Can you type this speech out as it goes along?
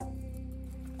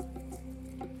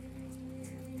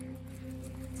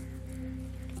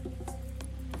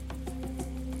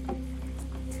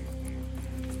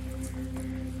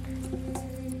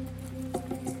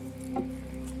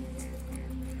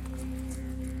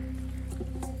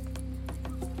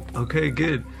Okay,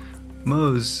 good.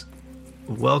 Mose,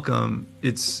 welcome.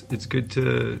 It's good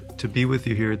to be with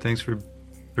you here. Thanks for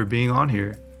being on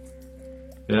here.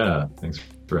 Yeah, thanks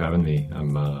for having me.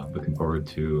 I'm looking forward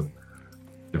to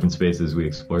different spaces we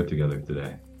explore together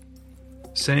today.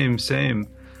 Same, same.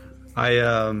 I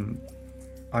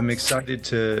I'm excited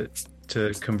to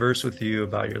converse with you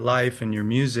about your life and your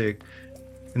music.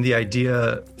 And the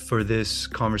idea for this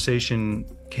conversation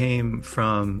came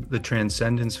from the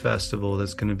Transcendence Festival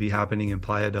that's going to be happening in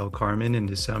Playa del Carmen in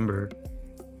December.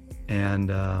 And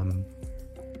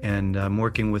I'm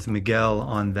working with Miguel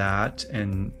on that,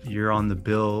 and you're on the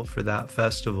bill for that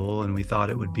festival. And we thought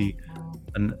it would be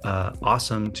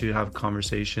awesome to have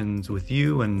conversations with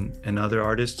you and other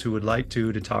artists who would like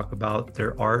to talk about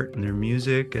their art and their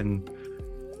music and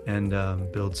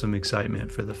build some excitement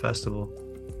for the festival.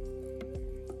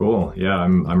 Cool. Yeah,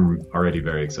 I'm already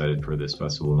very excited for this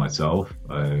festival myself.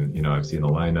 I've seen the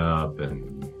lineup,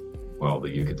 and well,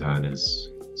 the Yucatan is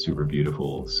super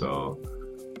beautiful. So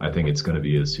I think it's going to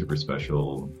be a super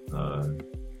special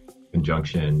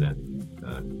conjunction,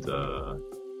 and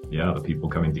yeah, the people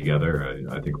coming together.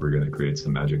 I think we're going to create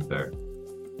some magic there.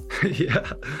 Yeah,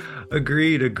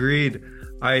 agreed.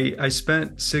 I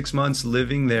spent 6 months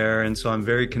living there, and so I'm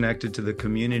very connected to the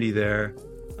community there.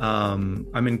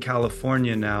 I'm in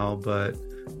California now, but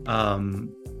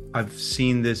I've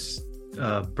seen this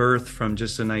birth from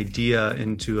just an idea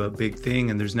into a big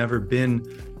thing, and there's never been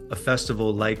a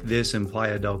festival like this in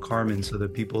Playa del Carmen, so the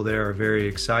people there are very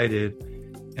excited,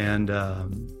 and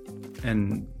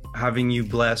having you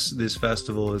bless this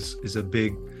festival is a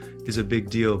big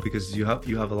deal because you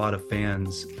have a lot of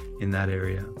fans in that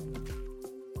area.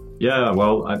 Yeah,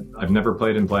 well, I've never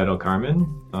played in Playa del Carmen,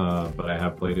 but I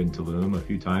have played in Tulum a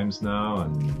few times now,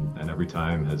 and every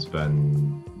time has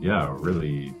been, yeah,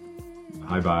 really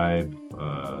high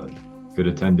vibe, good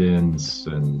attendance,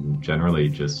 and generally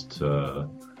just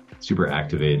super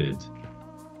activated.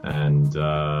 And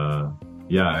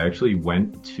yeah, I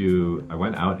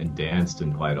went out and danced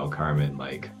in Playa del Carmen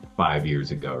like 5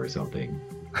 years ago or something.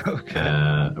 Okay.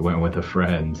 I went with a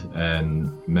friend,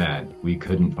 and man, we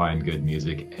couldn't find good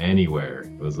music anywhere.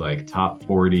 It was like top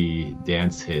 40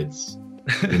 dance hits,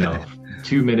 you know,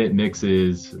 2 minute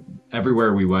mixes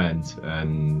everywhere we went,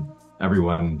 and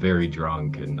everyone very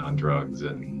drunk and on drugs.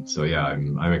 And so, yeah,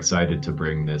 I'm excited to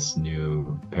bring this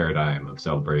new paradigm of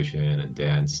celebration and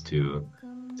dance to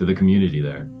the community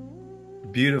there.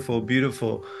 Beautiful,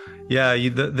 beautiful. Yeah,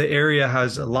 the area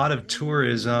has a lot of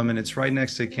tourism and it's right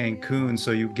next to Cancun,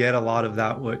 so you get a lot of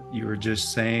that, what you were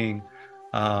just saying.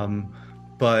 Um,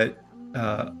 but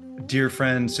dear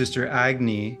friend, Sister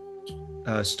Agni,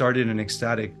 started an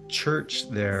ecstatic church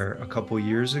there a couple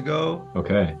years ago,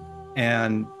 Okay.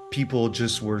 and people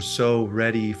just were so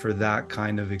ready for that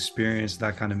kind of experience,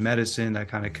 that kind of medicine, that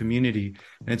kind of community.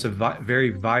 And it's a very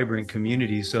vibrant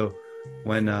community. So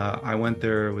when I went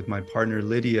there with my partner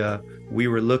Lydia, we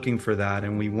were looking for that,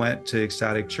 and we went to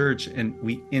Ecstatic Church, and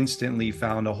we instantly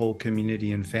found a whole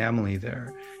community and family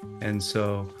there. And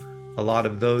so a lot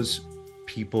of those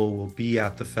people will be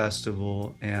at the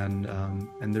festival, and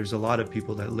there's a lot of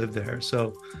people that live there.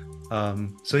 So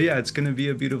yeah, it's going to be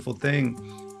a beautiful thing.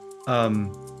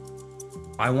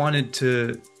 I wanted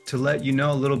to let you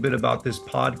know a little bit about this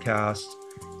podcast.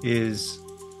 Is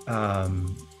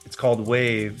It's called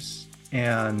Waves,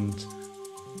 and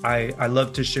I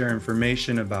love to share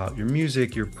information about your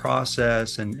music, your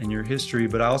process, and your history,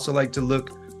 but I also like to look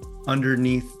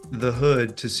underneath the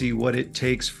hood to see what it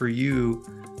takes for you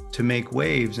to make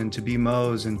waves and to be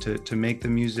Mose and to make the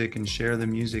music and share the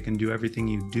music and do everything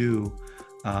you do,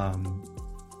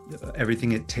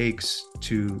 everything it takes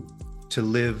to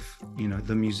live,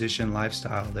 the musician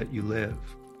lifestyle that you live.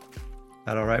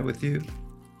 That all right with you?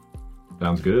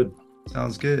 Sounds good.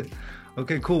 Sounds good.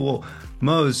 Okay, cool. Well,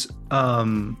 Mose,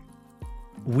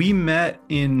 we met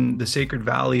in the Sacred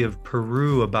Valley of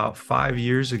Peru about 5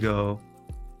 years ago.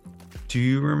 Do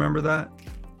you remember that?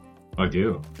 I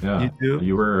do. Yeah. You do?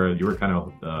 You were kind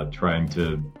of trying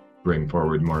to bring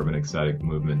forward more of an ecstatic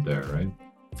movement there, right?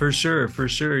 For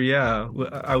sure. Yeah.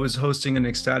 I was hosting an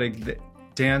ecstatic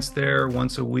dance there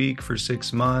once a week for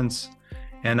 6 months,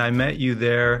 and I met you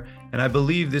there. And I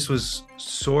believe this was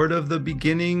sort of the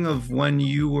beginning of when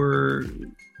you were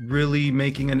really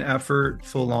making an effort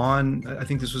full on. I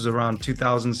think this was around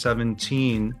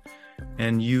 2017,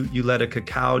 and you led a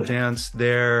cacao dance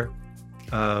there.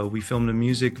 We filmed a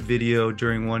music video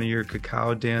during one of your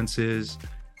cacao dances,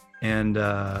 and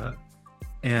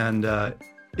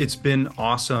it's been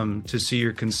awesome to see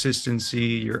your consistency,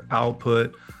 your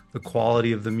output, the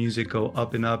quality of the music go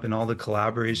up and up, and all the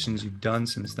collaborations you've done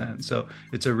since then. So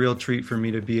it's a real treat for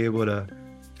me to be able to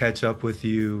catch up with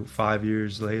you 5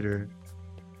 years later.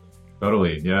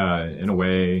 Totally. Yeah. In a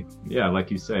way, yeah, like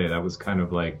you say, that was kind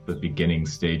of like the beginning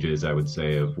stages, I would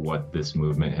say, of what this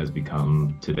movement has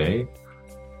become today.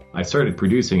 I started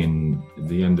producing in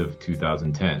the end of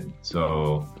 2010.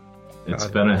 So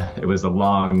it was a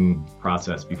long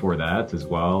process before that as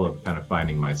well, of kind of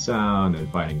finding my sound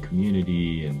and finding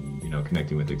community and,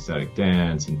 connecting with ecstatic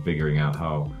dance and figuring out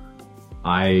how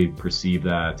I perceive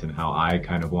that and how I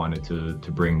kind of wanted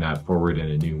to bring that forward in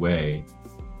a new way.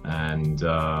 And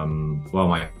well,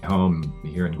 my home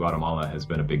here in Guatemala has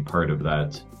been a big part of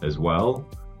that as well.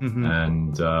 Mm-hmm.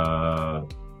 And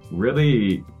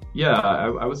really, yeah,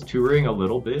 I was touring a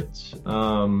little bit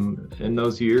in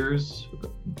those years,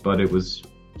 but it was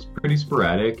pretty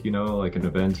sporadic, like an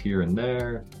event here and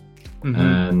there. Mm-hmm.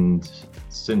 And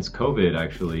since COVID,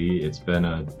 actually, it's been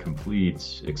a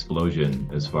complete explosion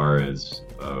as far as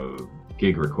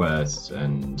gig requests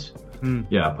and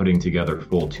yeah, putting together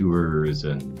full tours.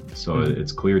 And so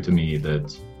it's clear to me that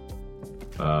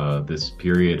this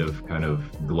period of kind of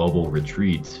global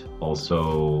retreat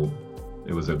also,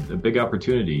 it was a big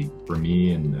opportunity for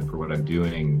me and for what I'm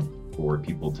doing, for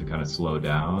people to kind of slow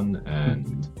down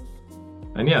and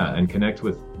yeah, and connect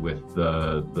with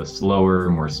the slower,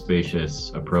 more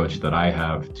spacious approach that I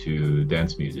have to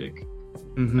dance music.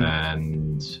 Mm-hmm.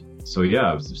 And so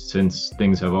yeah, since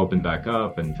things have opened back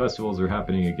up and festivals are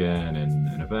happening again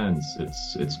and events,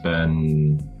 it's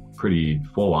been pretty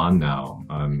full on now.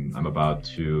 I'm about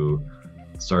to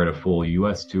start a full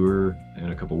US tour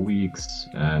in a couple weeks,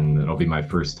 and it'll be my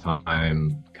first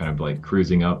time kind of like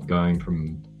cruising up, going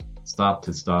from stop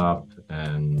to stop,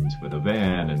 and with a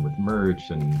van and with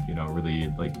merch and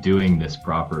really like doing this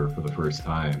proper for the first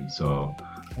time. So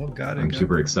I'm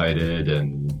super excited,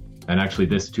 and actually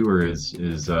this tour is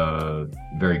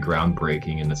very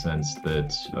groundbreaking in the sense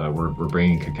that we're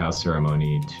bringing cacao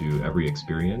ceremony to every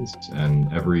experience,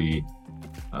 and every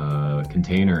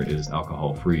container is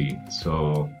alcohol free.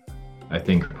 So I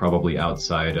think probably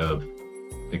outside of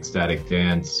ecstatic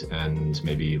dance and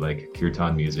maybe like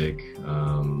kirtan music,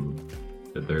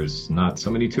 that there's not so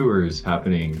many tours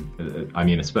happening. I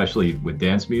mean, especially with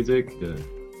dance music,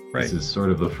 right. This is sort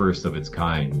of the first of its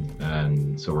kind.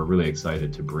 And so we're really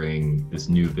excited to bring this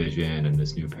new vision and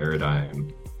this new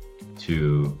paradigm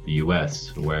to the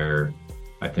US, where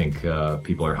I think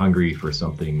people are hungry for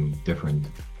something different.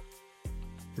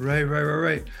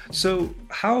 Right. So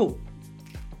how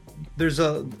there's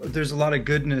a lot of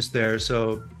goodness there.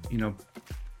 So,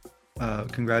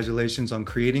 congratulations on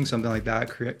creating something like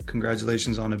that.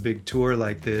 Congratulations on a big tour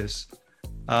like this.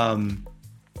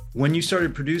 When you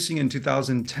started producing in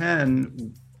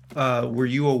 2010, were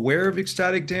you aware of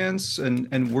ecstatic dance,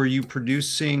 and were you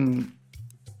producing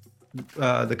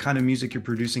the kind of music you're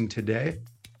producing today?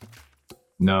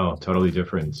 No, totally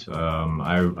different.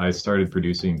 I started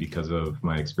producing because of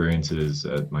my experiences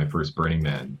at my first Burning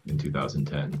Man in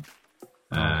 2010.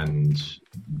 And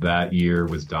that year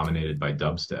was dominated by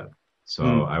dubstep.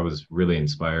 So I was really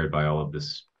inspired by all of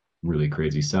this really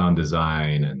crazy sound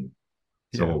design. And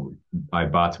so I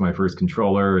bought my first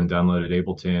controller and downloaded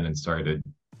Ableton and started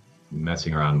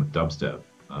messing around with dubstep.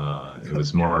 It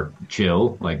was more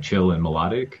chill and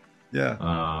melodic. Yeah.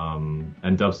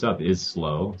 And dubstep is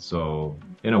slow. So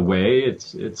in a way,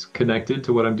 it's connected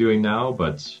to what I'm doing now,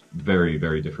 but very,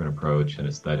 very different approach and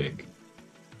aesthetic.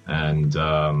 And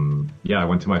I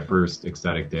went to my first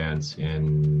ecstatic dance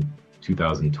in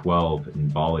 2012 in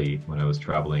Bali when I was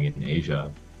traveling in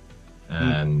Asia.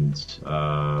 And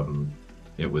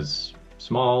it was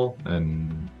small,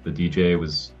 and the DJ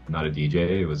was not a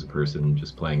DJ. It was a person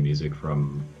just playing music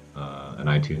from an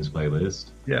iTunes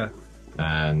playlist. Yeah.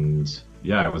 And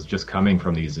I was just coming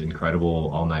from these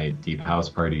incredible all-night deep house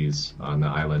parties on the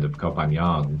island of Koh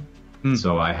Phangan.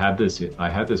 So I had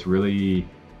this really,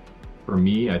 for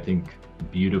me, I think,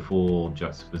 beautiful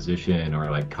juxtaposition or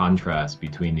like contrast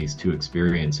between these two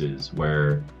experiences,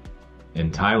 where in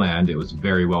Thailand it was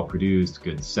very well produced,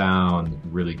 good sound,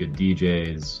 really good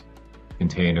DJs.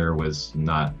 Container was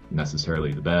not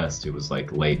necessarily the best. It was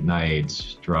like late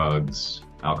night, drugs,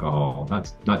 alcohol.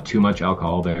 Not too much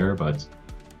alcohol there, but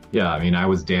yeah, I mean, I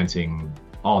was dancing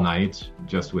all night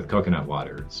just with coconut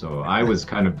water. So I was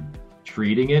kind of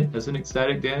treating it as an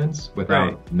ecstatic dance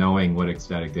without knowing what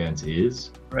ecstatic dance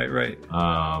is. Right.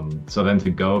 So then to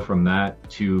go from that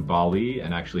to Bali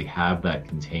and actually have that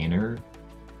container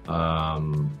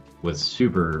was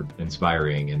super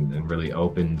inspiring and really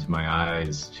opened my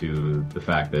eyes to the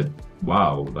fact that,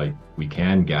 wow, like we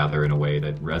can gather in a way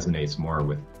that resonates more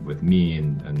with me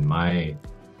and my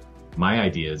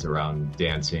ideas around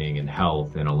dancing and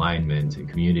health and alignment and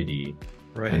community.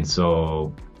 Right. And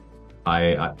so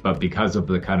but because of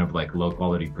the kind of like low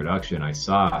quality production, I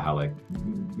saw how like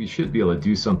we should be able to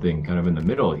do something kind of in the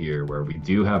middle here, where we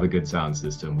do have a good sound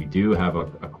system, we do have a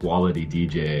quality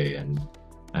DJ, and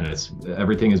it's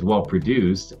everything is well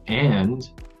produced, and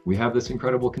we have this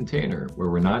incredible container where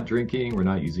we're not drinking, we're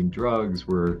not using drugs,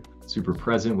 we're super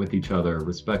present with each other,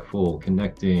 respectful,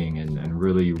 connecting, and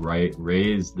really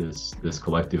raise this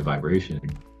collective vibration.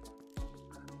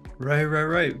 Right, right,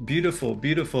 right. Beautiful,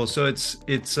 beautiful. So it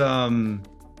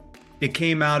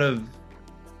came out of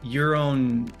your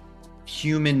own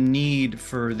human need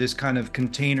for this kind of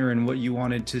container and what you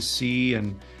wanted to see,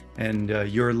 and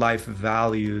your life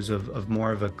values of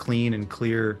more of a clean and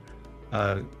clear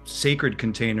sacred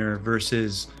container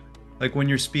versus like when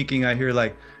you're speaking, I hear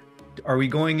like, are we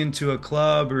going into a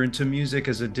club or into music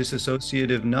as a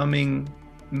disassociative numbing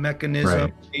mechanism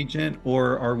Right. agent,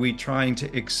 or are we trying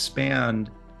to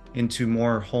expand into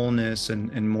more wholeness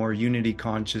and more unity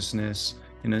consciousness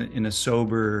in a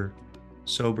sober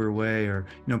way, or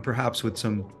perhaps with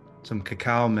some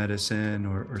cacao medicine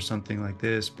or something like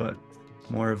this, but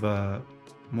more of a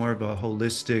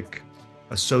holistic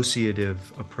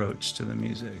associative approach to the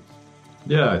music.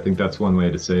 Yeah, I think that's one way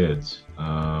to say it.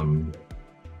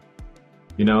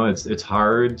 It's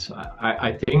hard.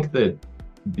 I think that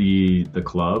the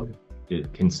club,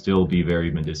 it can still be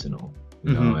very medicinal.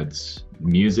 Hmm. It's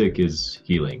music is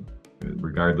healing,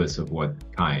 regardless of what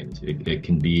kind. It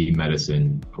can be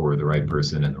medicine for the right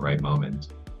person in the right moment.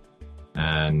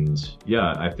 And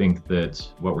yeah, I think that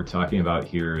what we're talking about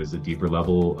here is a deeper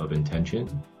level of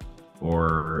intention,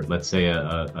 or let's say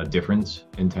a different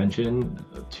intention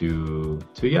to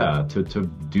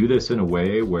do this in a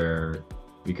way where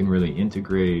we can really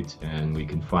integrate and we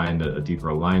can find a deeper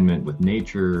alignment with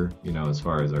nature, as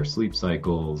far as our sleep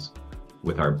cycles,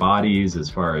 with our bodies,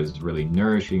 as far as really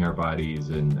nourishing our bodies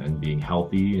and being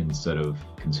healthy instead of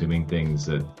consuming things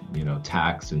that,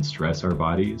 tax and stress our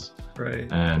bodies. Right.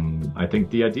 And I think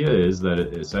the idea is that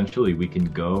essentially we can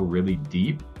go really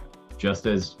deep, just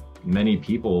as many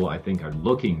people, I think, are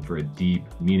looking for a deep,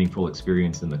 meaningful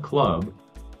experience in the club.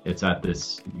 It's at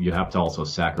this, you have to also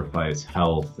sacrifice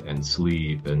health and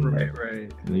sleep, and Right,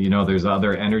 right. there's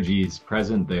other energies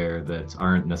present there that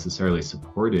aren't necessarily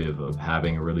supportive of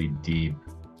having a really deep,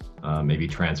 maybe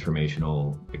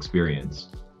transformational experience.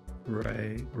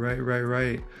 Right, right, right,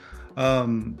 right.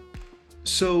 Um,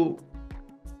 so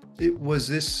it was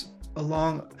this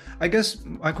along, I guess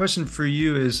my question for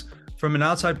you is, from an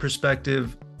outside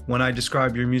perspective, when I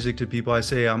describe your music to people, I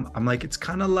say I'm like, it's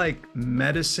kind of like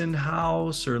medicine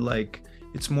house, or like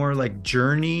it's more like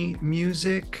journey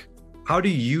music. How do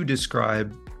you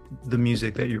describe the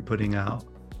music that you're putting out?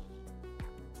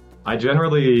 I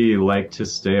generally like to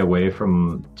stay away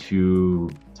from too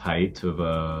tight of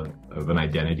an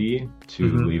identity, to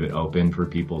Hmm. leave it open for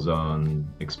people's own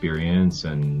experience.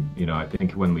 And I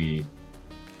think when we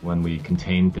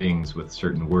contain things with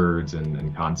certain words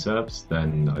and concepts,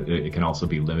 then it can also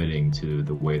be limiting to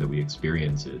the way that we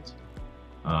experience it.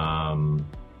 Um,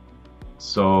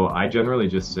 so I generally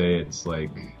just say it's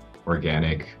like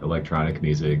organic electronic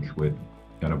music with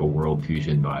kind of a world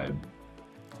fusion vibe.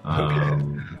 Okay,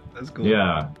 Um, that's cool.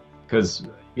 yeah, because,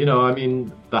 I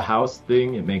mean, the house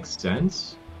thing, it makes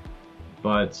sense,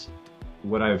 but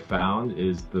what I've found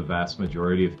is the vast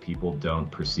majority of people don't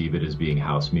perceive it as being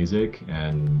house music.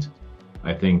 And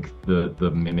I think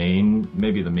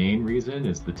maybe the main reason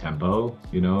is the tempo.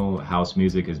 House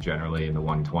music is generally in the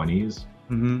 120s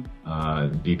Hmm.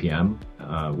 BPM,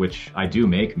 which I do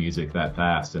make music that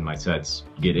fast, and my sets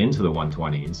get into the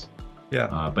 120s.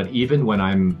 Yeah. But even when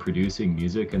I'm producing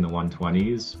music in the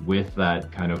 120s with that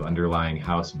kind of underlying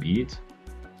house beat,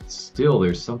 still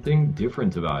there's something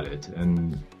different about it.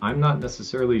 And I'm not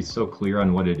necessarily so clear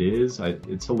on what it is.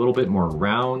 It's a little bit more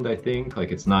round, I think.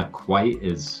 Like it's not quite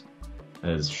as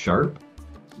sharp.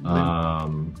 Lim-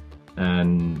 Um,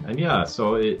 and yeah,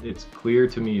 so it's clear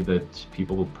to me that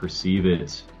people perceive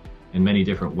it in many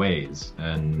different ways.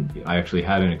 And I actually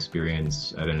had an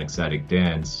experience at an ecstatic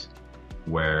dance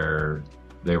where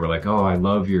they were like, "Oh, I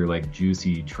love your like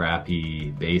juicy,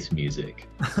 trappy bass music."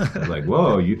 I was like,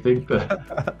 "Whoa, you think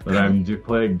that I'm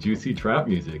playing juicy trap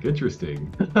music?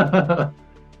 Interesting."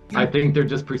 I think they're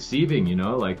just perceiving,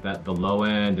 like that the low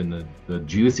end and the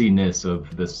juiciness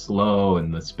of the slow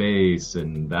and the space,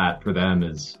 and that for them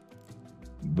is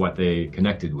what they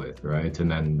connected with, right? And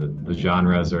then the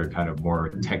genres are kind of more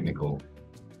technical.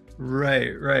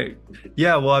 Right, right.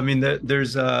 Yeah, well, I mean,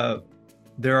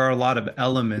 there are a lot of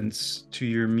elements to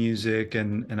your music,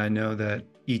 and I know that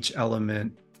each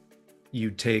element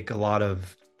you take a lot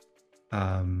of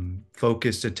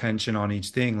focused attention on each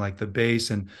thing, like the bass.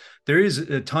 And there is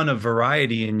a ton of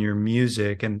variety in your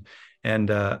music, and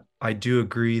I do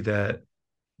agree that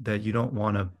you don't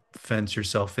want to fence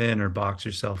yourself in or box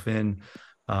yourself in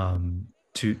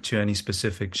to any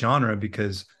specific genre,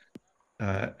 because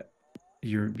uh,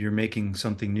 you're making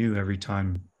something new every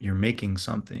time you're making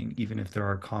something, even if there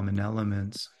are common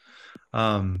elements.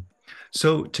 Um,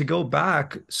 so to go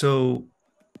back, so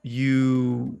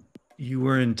you you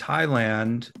were in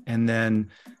Thailand, and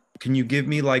then can you give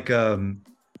me like a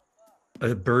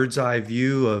bird's eye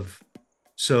view of,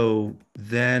 so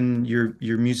then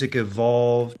your music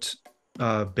evolved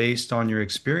based on your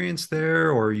experience there,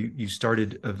 or you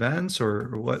started events,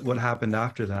 or what happened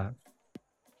after that?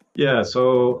 Yeah,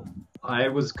 so I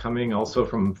was coming also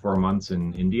from 4 months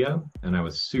in India, and I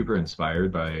was super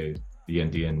inspired by the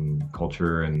Indian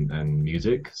culture and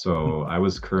music. So I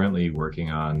was currently working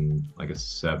on like a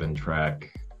 7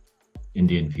 track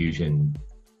Indian fusion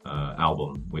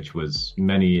album, which was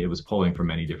it was pulling from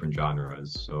many different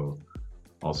genres. So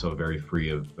also very free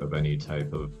of any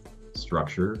type of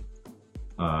structure.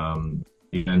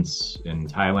 Events in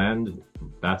Thailand,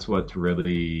 that's what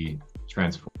really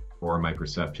transformed my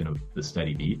perception of the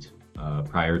steady beat.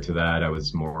 Prior to that, I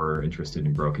was more interested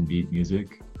in broken beat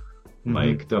music,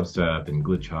 like dubstep and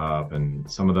glitch hop and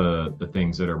some of the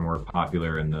things that are more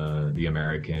popular in the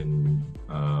American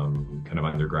kind of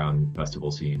underground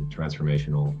festival scene,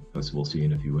 transformational festival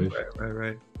scene, if you wish.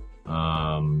 Right.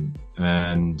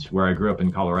 And where I grew up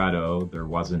in Colorado, there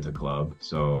wasn't a club,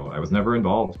 so I was never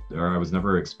involved, or I was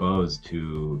never exposed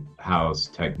to house,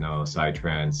 techno,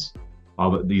 psytrance,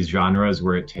 all these genres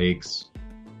where it takes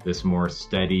this more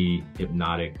steady,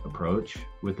 hypnotic approach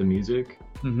with the music.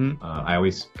 I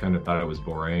always kind of thought it was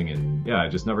boring, and yeah, I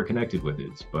just never connected with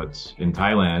it. But in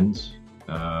Thailand,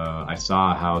 I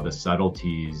saw how the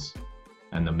subtleties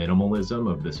and the minimalism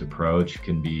of this approach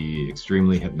can be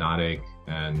extremely hypnotic,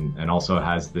 and also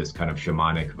has this kind of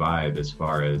shamanic vibe, as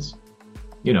far as,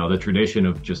 you know, the tradition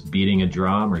of just beating a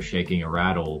drum or shaking a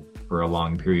rattle for a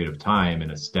long period of time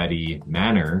in a steady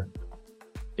manner.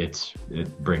 It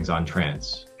brings on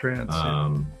trance.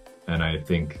 And I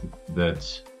think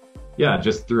that, yeah,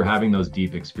 just through having those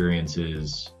deep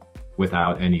experiences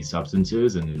without any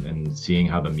substances, and seeing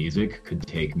how the music could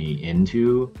take me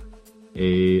into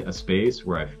a space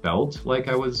where I felt like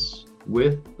I was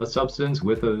with a substance,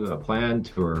 with a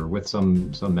plant, or with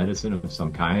some medicine of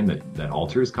some kind that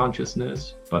alters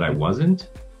consciousness, but I wasn't.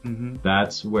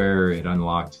 That's where it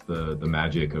unlocked the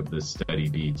magic of this steady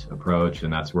beat approach,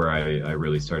 and that's where I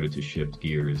really started to shift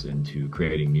gears into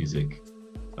creating music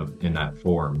in that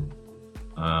form.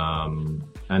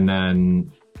 And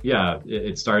then, yeah,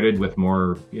 it started with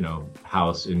more, you know,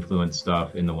 house influenced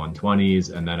stuff in the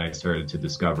 120s, and then I started to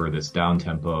discover this down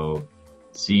tempo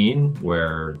scene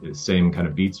where it's same kind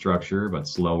of beat structure but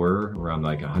slower, around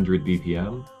like 100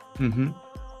 BPM.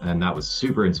 And that was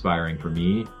super inspiring for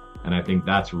me. And I think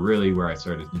that's really where I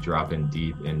started to drop in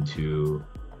deep into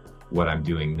what I'm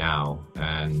doing now.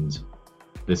 And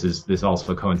this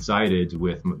also coincided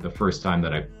with the first time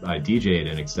that I DJ'd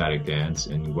an ecstatic dance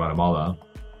in Guatemala.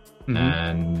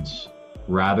 And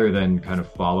rather than kind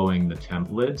of following the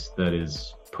template that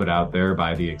is put out there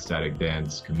by the ecstatic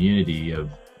dance community of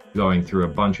going through a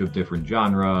bunch of different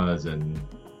genres and,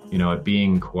 you know, it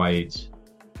being quite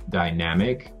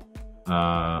dynamic,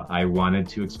 I wanted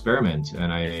to experiment,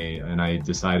 and I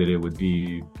decided it would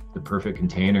be the perfect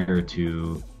container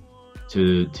to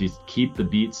keep the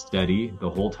beat steady the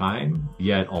whole time,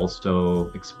 yet also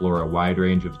explore a wide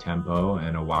range of tempo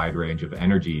and a wide range of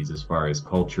energies as far as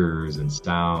cultures and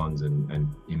sounds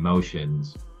and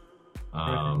emotions.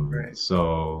 Right.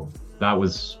 So that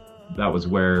was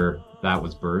where that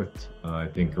was birthed. I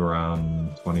think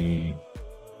around I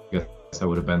guess that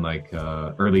would have been like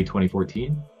early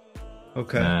 2014.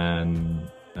 Okay. And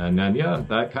then, yeah,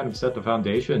 that kind of set the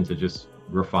foundation to just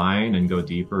refine and go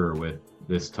deeper with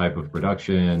this type of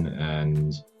production,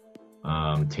 and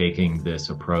taking this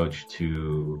approach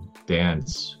to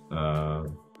dance to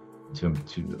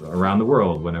around the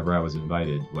world whenever I was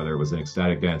invited, whether it was an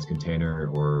ecstatic dance container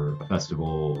or a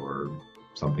festival or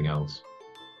something else.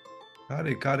 Got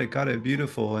it.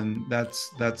 Beautiful. And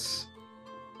that's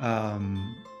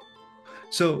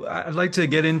so I'd like to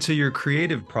get into your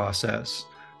creative process.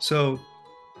 So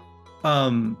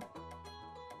I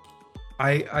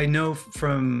know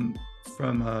from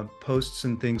posts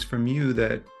and things from you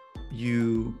that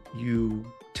you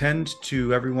tend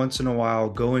to every once in a while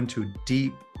go into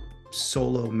deep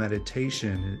solo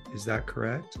meditation. Is that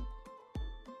correct?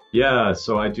 Yeah,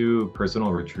 so I do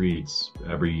personal retreats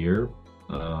every year.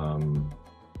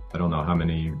 I don't know how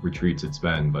many retreats it's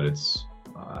been, but it's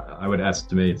I would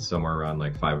estimate somewhere around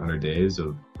like 500 days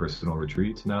of personal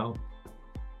retreats now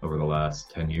over the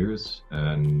last 10 years.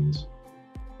 And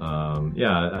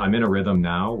yeah, I'm in a rhythm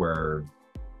now where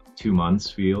 2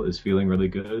 months is feeling really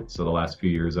good. So the last few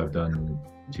years I've done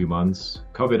 2 months.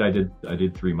 COVID, I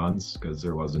did 3 months because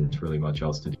there wasn't really much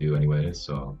else to do anyway.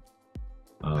 So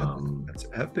That's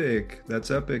epic.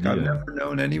 That's epic. I've yeah. never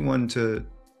known anyone to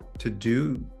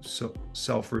do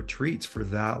self retreats for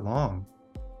that long.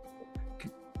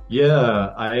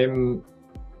 Yeah,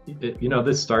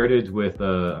 this started with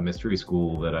a mystery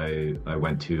school that I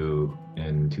went to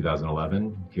in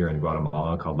 2011 here in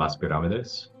Guatemala called Las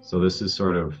Piramides. So this is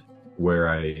sort of where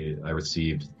I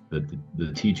received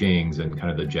the teachings and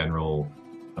kind of the general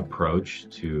approach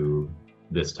to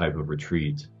this type of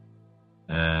retreat.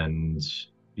 And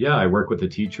yeah, I work with a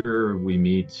teacher. We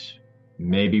meet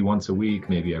maybe once a week,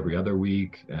 maybe every other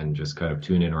week, and just kind of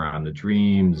tune in around the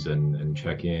dreams and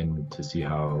check in to see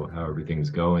how everything's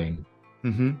going.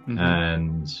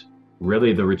 And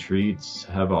really, the retreats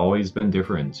have always been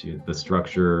different. The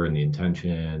structure and the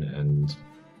intention, and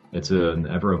it's an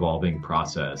ever evolving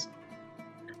process.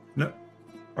 No,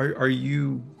 are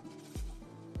you?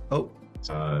 Oh,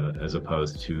 As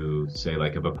opposed to say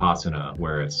like a Vipassana,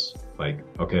 where it's like,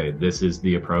 okay, this is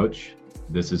the approach,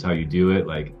 this is how you do it,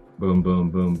 like boom, boom,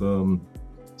 boom, boom,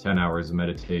 10 hours of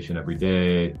meditation every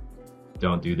day,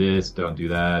 don't do this, don't do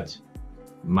that.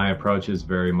 My approach is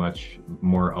very much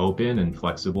more open and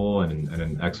flexible and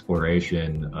an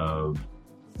exploration of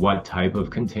what type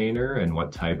of container and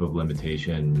what type of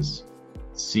limitations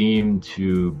seem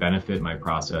to benefit my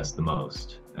process the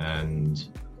most. And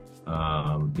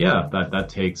yeah, that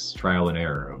takes trial and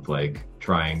error of like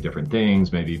trying different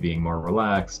things, maybe being more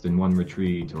relaxed in one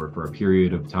retreat or for a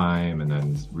period of time, and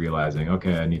then realizing,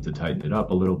 okay, I need to tighten it up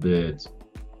a little bit.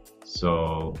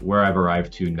 So where I've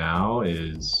arrived to now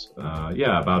is,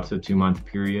 yeah, about a 2 month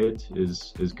period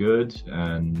is good,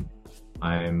 and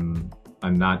I'm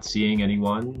not seeing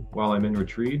anyone while I'm in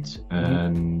retreat,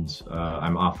 and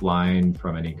I'm offline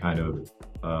from any kind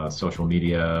of social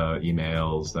media,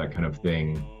 emails, that kind of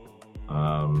thing.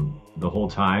 The whole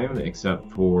time,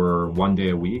 except for one day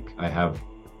a week, I have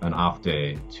an off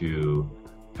day to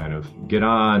kind of get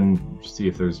on, see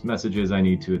if there's messages I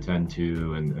need to attend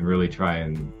to, and really try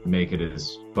and make it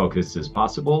as focused as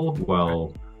possible.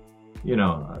 Well,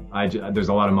 there's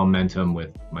a lot of momentum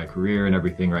with my career and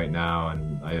everything right now,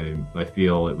 and I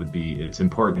feel it's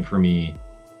important for me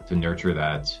to nurture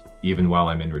that even while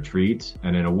I'm in retreat.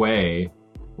 And in a way,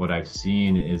 what I've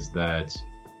seen is that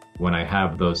when I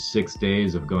have those 6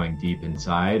 days of going deep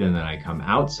inside and then I come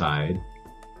outside,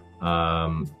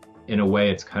 in a way,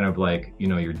 it's kind of like,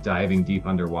 you're diving deep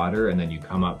underwater and then you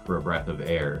come up for a breath of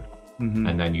air.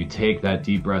 And then you take that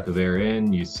deep breath of air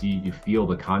in, you feel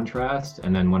the contrast.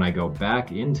 And then when I go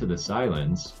back into the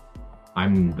silence,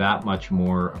 I'm that much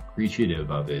more appreciative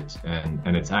of it.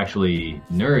 And it's actually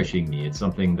nourishing me. It's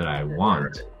something that I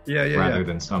want rather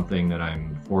than something that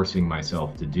I'm forcing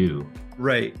myself to do.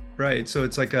 Right. So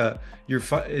it's like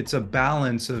it's a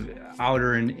balance of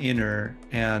outer and inner,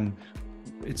 and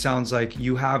it sounds like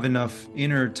you have enough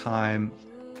inner time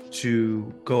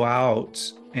to go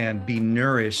out and be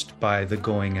nourished by the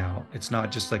going out. It's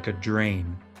not just like a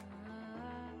drain.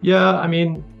 Yeah, I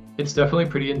mean, it's definitely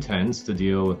pretty intense to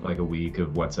deal with like a week of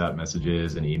WhatsApp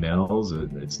messages and emails.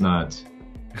 It's not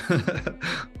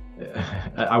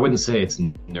I wouldn't say it's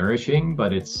nourishing,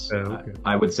 but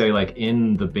I would say like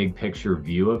in the big picture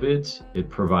view of it, it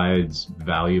provides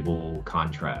valuable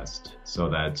contrast so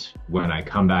that when I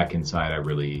come back inside, I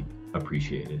really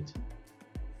appreciate it.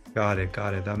 Got it.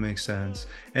 That makes sense.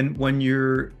 And when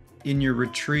you're in your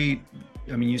retreat,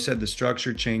 I mean, you said the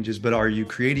structure changes, but are you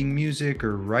creating music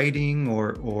or writing,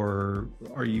 or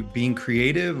are you being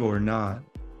creative or not?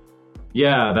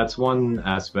 Yeah, that's one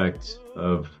aspect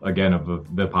of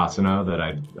Vipassana that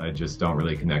I just don't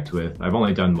really connect with. I've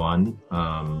only done one,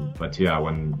 but yeah,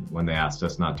 when they asked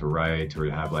us not to write or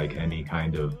have like any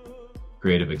kind of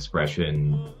creative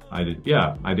expression, I didn't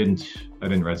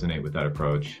resonate with that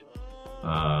approach.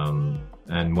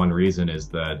 And one reason is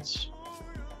that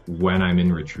when I'm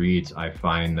in retreat, I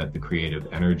find that the creative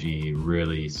energy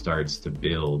really starts to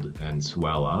build and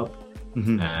swell up.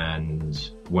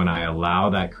 And when I allow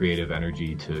that creative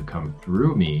energy to come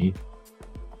through me,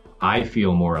 I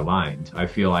feel more aligned. I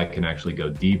feel I can actually go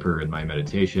deeper in my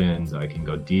meditations. I can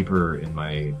go deeper in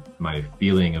my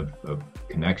feeling of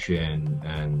connection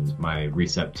and my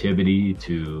receptivity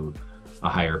to a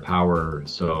higher power.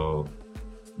 So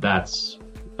that's,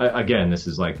 again, this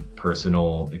is like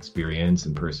personal experience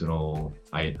and personal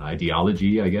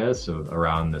ideology, I guess,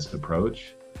 around this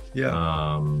approach.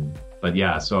 Yeah. But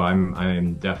yeah, so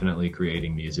I'm definitely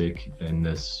creating music in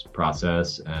this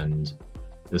process, and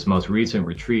this most recent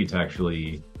retreat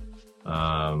actually,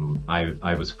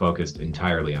 I was focused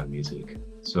entirely on music.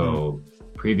 Mm. So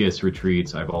previous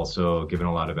retreats, I've also given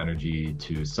a lot of energy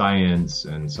to science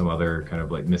and some other kind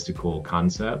of like mystical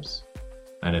concepts.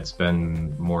 And it's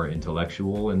been more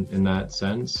intellectual in that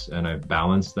sense. And I've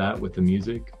balanced that with the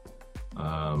music.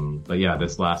 But yeah,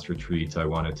 this last retreat, I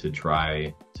wanted to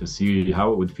try to see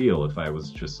how it would feel if I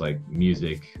was just like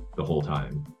music the whole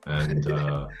time. And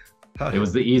it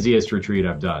was the easiest retreat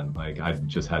I've done. Like I've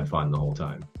just had fun the whole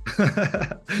time.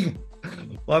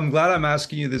 Well, I'm glad I'm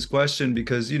asking you this question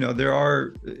because, there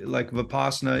are like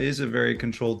Vipassana is a very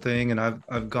controlled thing, and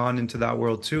I've gone into that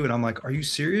world too. And I'm like, are you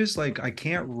serious? Like, I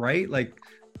can't write like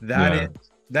that is Yeah,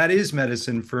 that is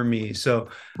medicine for me. So,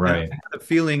 and I right. had a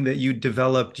feeling that you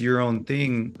developed your own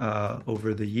thing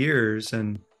over the years,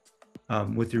 and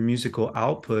with your musical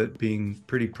output being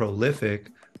pretty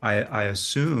prolific, I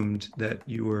assumed that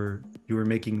you were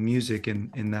making music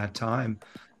in that time.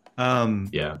 Um,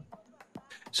 Yeah.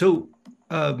 so,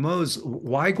 Mose,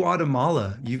 why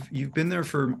Guatemala? You've been there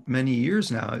for many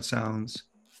years now, it sounds.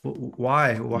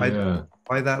 Why? Yeah.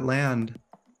 Why that land?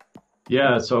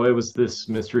 Yeah, so it was this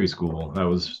mystery school. That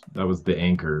was the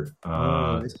anchor.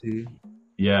 Oh, I see.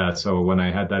 Yeah, so when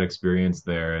I had that experience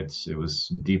there, it was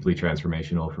deeply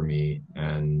transformational for me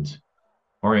and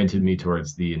oriented me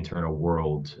towards the internal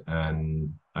world.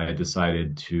 And I had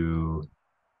decided to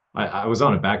I was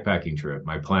on a backpacking trip.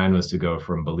 My plan was to go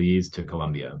from Belize to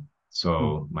Colombia. Mm,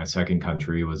 So my second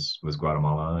country was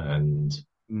Guatemala,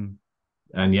 mm.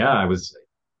 and yeah,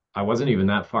 I wasn't even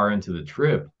that far into the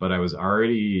trip, but I was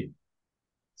already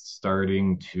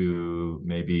starting to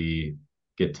maybe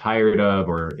get tired of,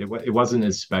 or it wasn't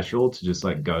as special to just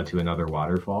like go to another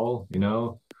waterfall, you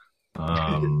know?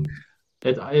 Um,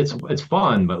 it's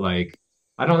fun, but like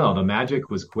I don't know, the magic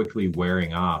was quickly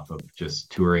wearing off of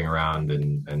just touring around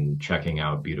and checking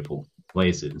out beautiful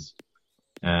places.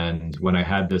 And when I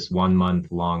had this 1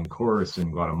 month long course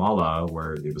in Guatemala,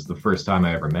 where it was the first time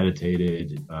I ever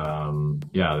meditated,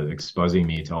 yeah, exposing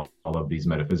me to all of these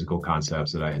metaphysical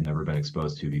concepts that I had never been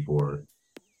exposed to before,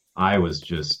 I was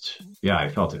just, yeah, I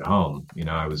felt at home.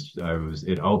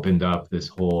 It opened up this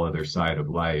whole other side of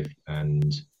life.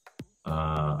 And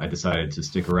I decided to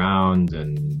stick around,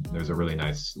 and there's a really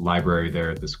nice library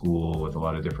there at the school with a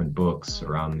lot of different books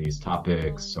around these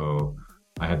topics. So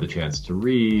I had the chance to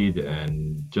read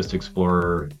and just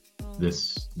explore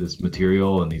this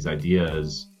material and these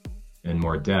ideas in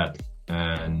more depth.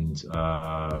 And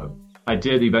I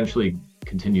did eventually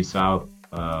continue south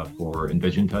for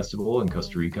Envision Festival in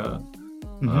Costa Rica.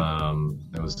 Hmm.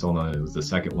 It was the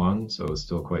second one, so it was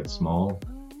still quite small.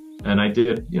 And I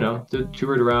did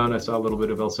toured around. I saw a little bit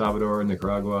of El Salvador and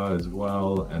Nicaragua as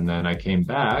well. And then I came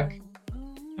back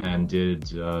and did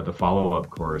the follow-up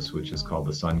course, which is called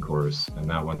the Sun Course. And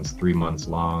that one's 3 months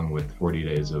long with 40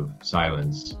 days of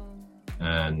silence.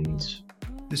 And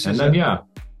This and is then yeah,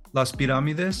 Las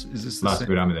Piramides. Is this the Las same?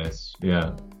 Piramides.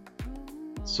 Yeah.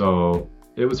 So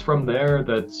it was from there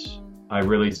that I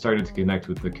really started to connect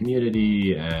with the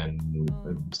community and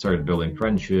started building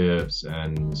friendships.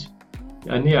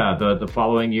 And yeah, the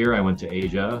following year I went to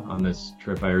Asia on this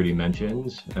trip I already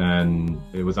mentioned, and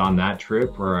it was on that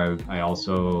trip where I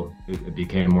also it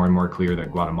became more and more clear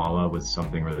that Guatemala was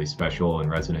something really special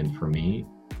and resonant for me.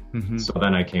 Hmm. So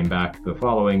then I came back the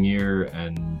following year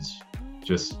and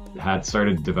just had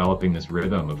started developing this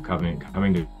rhythm of coming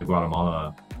to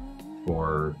Guatemala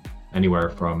for anywhere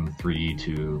from 3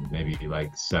 to maybe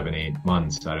like 7, 8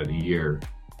 months out of the year.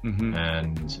 Hmm.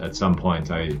 And at some point,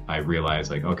 I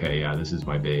realized like, okay, yeah, this is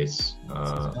my base.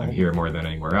 I'm here more than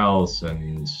anywhere else,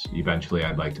 and eventually,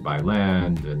 I'd like to buy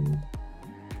land. And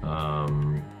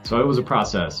so it was a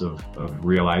process of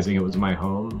realizing it was my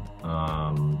home.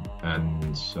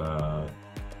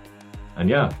 And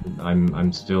yeah,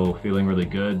 I'm still feeling really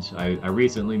good. I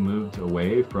recently moved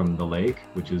away from the lake,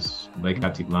 which is Lake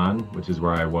Atitlan, which is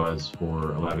where I was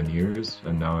for 11 years,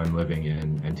 and now I'm living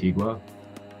in Antigua,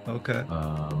 Okay.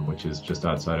 which is just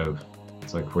it's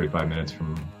like 45 minutes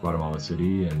from Guatemala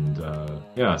City. And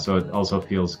yeah, so it also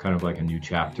feels kind of like a new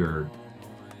chapter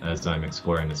as I'm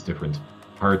exploring this different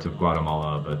part of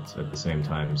Guatemala, but at the same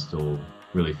time, still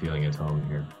really feeling at home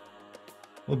here.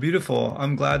 Well, beautiful.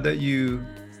 I'm glad that you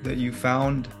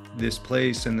found this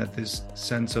place and that this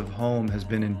sense of home has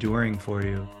been enduring for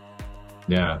you.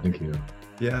 Yeah, thank you.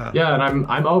 Yeah. Yeah, and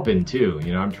I'm open too.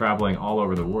 I'm traveling all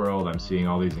over the world. I'm seeing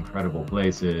all these incredible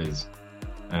places,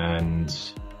 and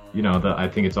I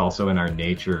think it's also in our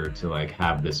nature to like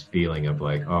have this feeling of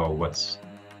like, oh,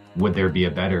 would there be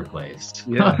a better place?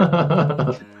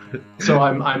 Yeah. So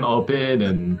I'm open,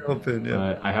 and Open,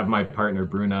 yeah. I have my partner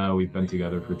Bruna. We've been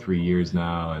together for 3 years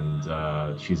now,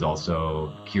 and she's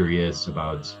also curious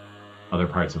about other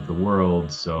parts of the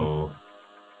world. So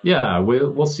yeah,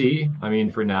 we'll see. I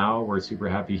mean, for now, we're super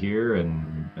happy here,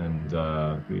 and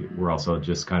we're also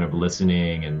just kind of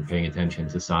listening and paying attention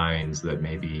to signs that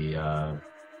maybe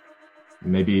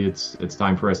it's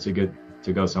time for us to get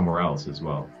to go somewhere else as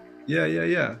well. Yeah, yeah,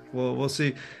 yeah. Well, we'll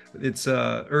see. It's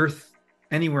Earth,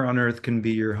 anywhere on Earth can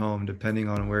be your home, depending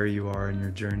on where you are in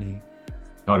your journey.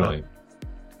 Uh, Totally.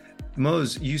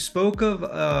 Mose, you spoke of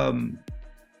a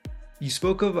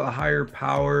higher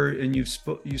power, and you've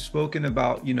spoken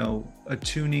about,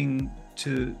 attuning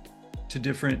to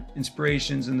different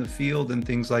inspirations in the field and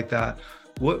things like that.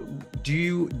 What do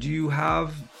you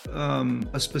have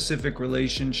a specific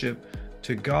relationship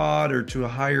to God or to a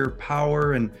higher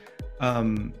power? And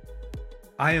um,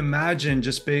 I imagine,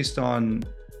 just based on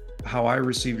how I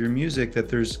receive your music, that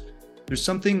there's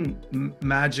something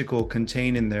magical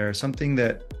contained in there, something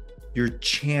that you're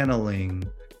channeling.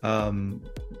 Um,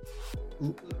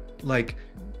 like,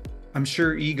 I'm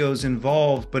sure ego's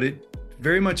involved, but it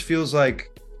very much feels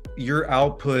like your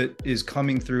output is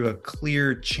coming through a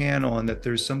clear channel, and that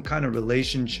there's some kind of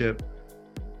relationship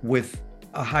with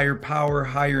a higher power,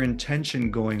 higher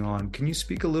intention going on. Can you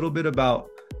speak a little bit about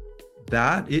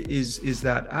that? Is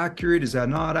that accurate? Is that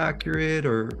not accurate?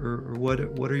 Or what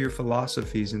are your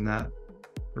philosophies in that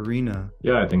arena?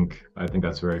 Yeah, I think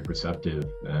that's very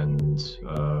perceptive, and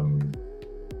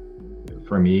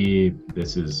for me,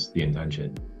 this is the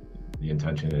intention. The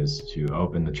intention is to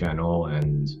open the channel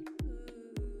and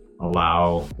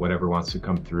allow whatever wants to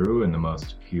come through in the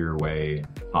most pure way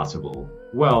possible.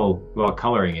 Well, while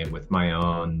coloring it with my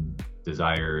own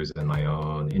desires and my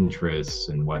own interests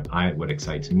and what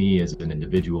excites me as an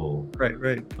individual. Right,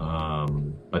 right.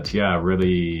 But yeah,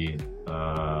 really,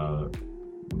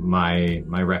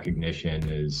 my recognition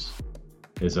is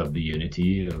of the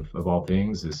unity of all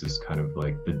things. This is kind of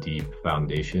like the deep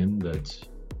foundation that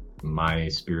my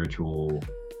spiritual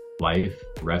life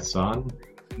rests on.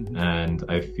 And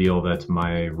I feel that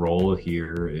my role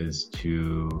here is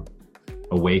to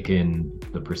awaken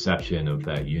the perception of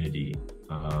that unity.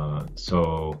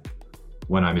 So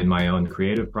when I'm in my own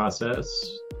creative process,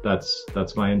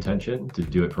 that's my intention, to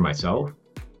do it for myself,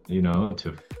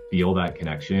 to feel that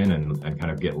connection and kind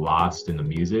of get lost in the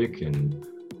music and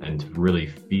really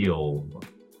feel,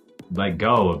 let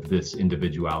go of this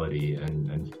individuality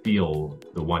and feel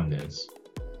the oneness.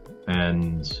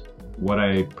 And what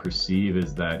I perceive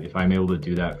is that if I'm able to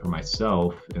do that for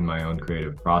myself in my own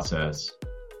creative process,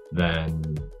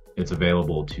 then it's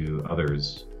available to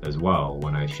others as well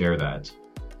when I share that.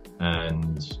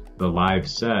 And the live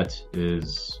set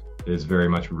is very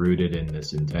much rooted in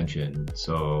this intention.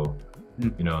 So,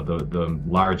 the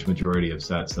large majority of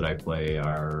sets that I play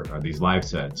are these live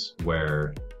sets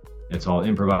where it's all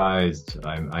improvised.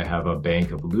 I have a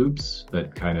bank of loops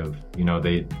that kind of,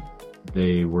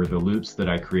 they were the loops that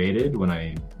I created when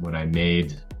I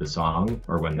made the song,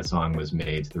 or when the song was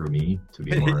made through me, to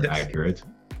be more Yes. accurate.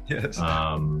 Yes.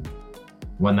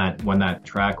 When that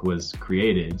track was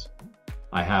created,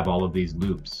 I have all of these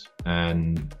loops,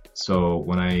 and so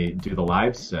when I do the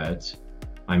live set,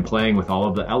 I'm playing with all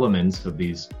of the elements of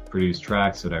these produced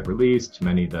tracks that I've released,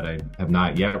 many that I have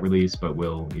not yet released but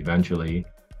will eventually,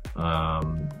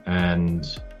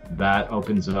 and that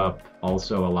opens up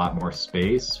also a lot more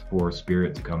space for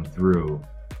spirit to come through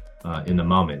in the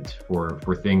moment, for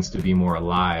things to be more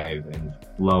alive and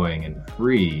flowing and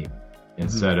free,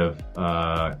 instead of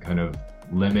kind of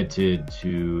limited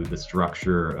to the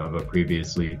structure of a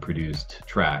previously produced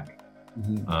track.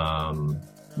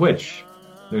 Which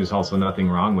there's also nothing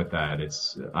wrong with that.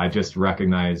 I just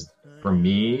recognized, for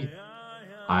me,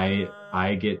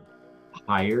 I get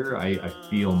higher. I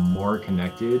feel more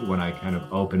connected when I kind of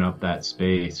open up that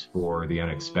space for the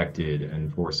unexpected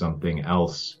and for something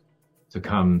else to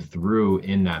come through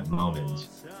in that moment.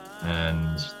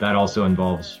 And that also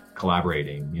involves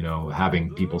collaborating,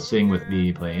 having people sing with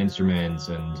me, play instruments,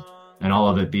 and all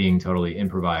of it being totally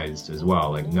improvised as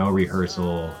well. Like, no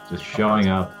rehearsal, just showing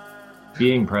up,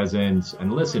 being present,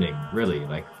 and listening, really,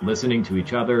 like listening to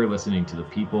each other, listening to the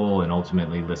people, and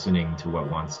ultimately listening to what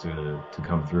wants to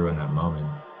come through in that moment.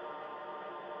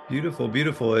 Beautiful,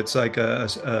 beautiful. It's like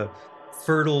a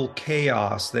fertile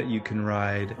chaos that you can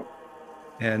ride,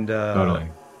 and Totally.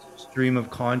 stream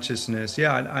of consciousness.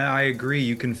 Yeah, and I agree.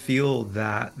 You can feel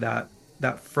that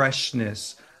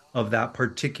freshness of that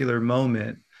particular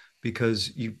moment,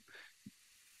 because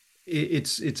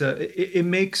it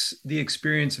makes the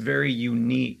experience very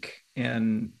unique,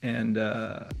 and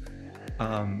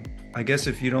I guess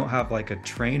if you don't have like a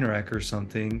train wreck or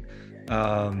something,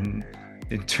 um,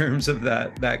 in terms of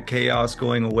that chaos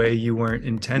going away you weren't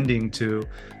intending to,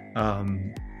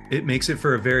 um, it makes it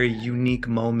for a very unique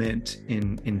moment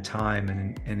in time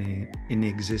and in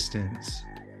existence.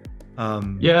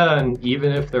 Um, Yeah, and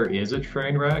even if there is a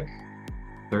train wreck,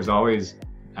 there's always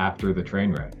after the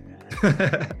train wreck.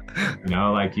 You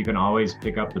know, like you can always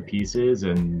pick up the pieces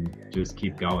and just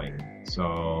keep going.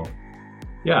 So,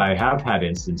 yeah, I have had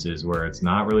instances where it's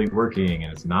not really working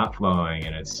and it's not flowing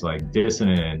and it's like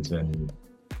dissonant, and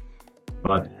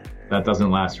but that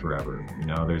doesn't last forever. You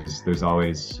know, there's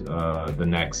always the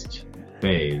next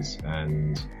phase,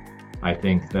 and I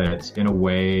think that in a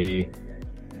way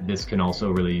this can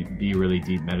also really be really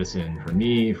deep medicine for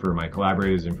me, for my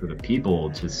collaborators, and for the people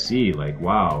to see like,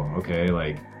 wow, okay,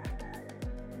 like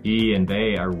he and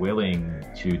they are willing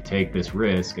to take this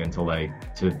risk and to like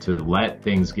to let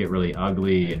things get really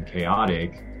ugly and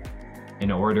chaotic in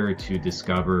order to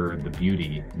discover the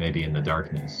beauty maybe in the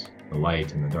darkness, the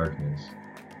light in the darkness.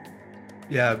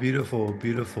 yeah, beautiful,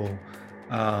 beautiful.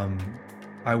 Um,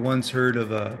 I once heard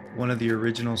of one of the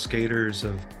original skaters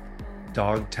of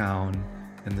Dogtown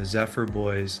and the Zephyr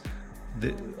Boys.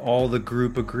 All the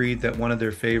group agreed that one of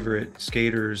their favorite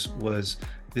skaters was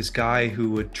this guy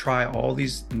who would try all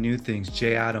these new things,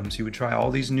 Jay Adams. He would try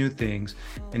all these new things,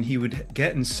 and he would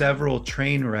get in several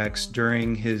train wrecks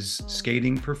during his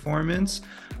skating performance,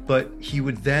 but he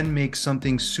would then make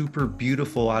something super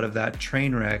beautiful out of that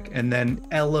train wreck and then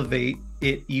elevate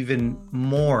it even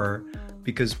more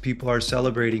because people are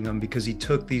celebrating him because he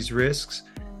took these risks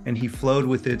and he flowed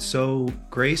with it so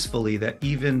gracefully that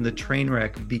even the train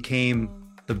wreck became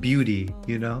the beauty,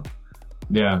 you know?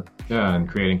 Yeah, yeah, and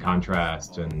creating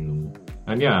contrast and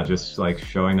yeah, just like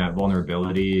showing that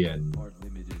vulnerability and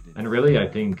really I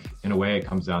think in a way it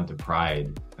comes down to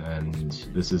pride. And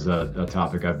this is a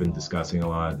topic I've been discussing a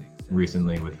lot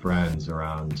recently with friends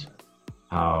around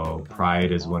how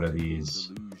pride is one of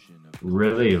these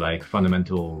really like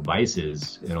fundamental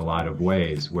vices in a lot of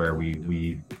ways, where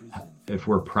we if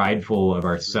we're prideful of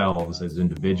ourselves as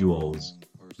individuals,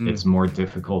 it's more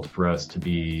difficult for us to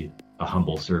be a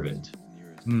humble servant.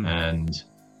 And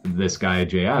this guy,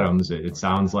 Jay Adams, it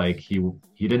sounds like he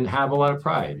didn't have a lot of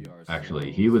pride,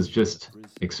 actually. He was just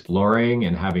exploring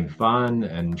and having fun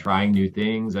and trying new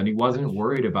things. And he wasn't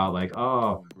worried about like,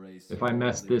 oh, if I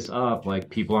mess this up,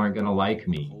 like people aren't going to like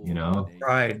me, you know?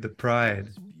 Pride, the pride.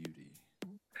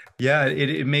 Yeah,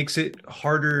 it makes it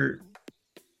harder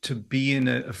to be in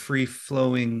a free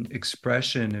flowing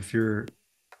expression if you're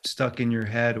stuck in your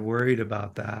head worried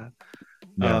about that.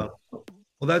 Yeah.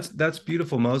 Well, that's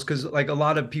beautiful, Mose, because like a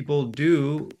lot of people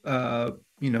do,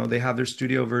 they have their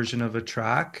studio version of a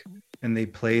track and they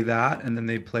play that and then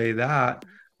they play that.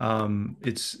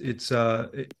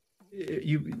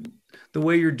 You the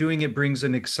way you're doing it brings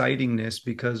an excitingness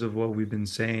because of what we've been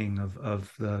saying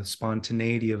of the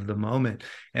spontaneity of the moment.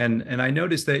 And I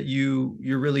noticed that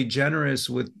you're really generous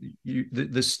with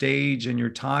the stage and your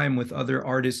time with other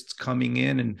artists coming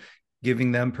in and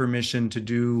giving them permission to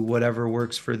do whatever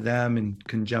works for them in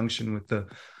conjunction with the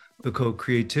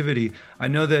co-creativity. I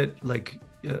know that like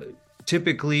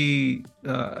typically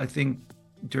I think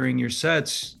during your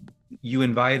sets you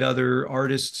invite other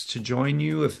artists to join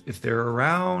you if they're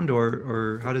around,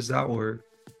 or how does that work?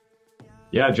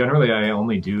 Yeah, generally I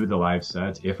only do the live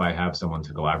sets if I have someone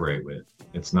to collaborate with.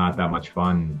 It's not that much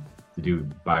fun to do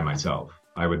by myself.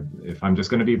 If I'm just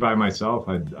going to be by myself,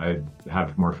 I'd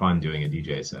have more fun doing a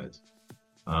DJ set.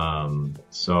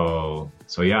 So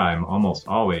yeah, I'm almost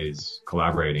always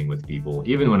collaborating with people.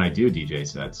 Even when I do DJ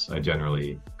sets, I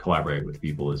generally collaborate with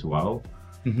people as well.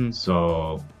 Mm-hmm.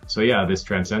 So yeah, this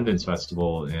Transcendence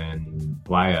Festival in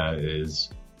Playa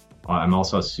I'm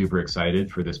also super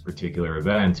excited for this particular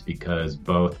event because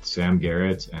both Sam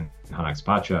Garrett and Hanax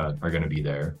Pacha are going to be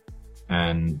there.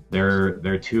 And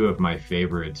they're two of my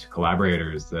favorite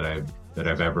collaborators that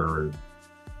I've ever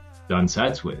done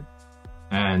sets with.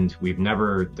 And we've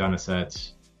never done a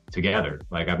set together.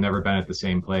 Like I've never been at the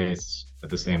same place at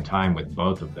the same time with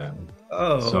both of them.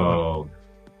 Oh. So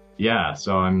yeah,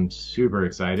 so I'm super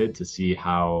excited to see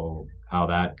how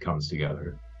that comes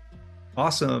together.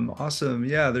 Awesome.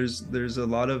 Yeah, there's a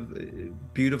lot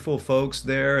of beautiful folks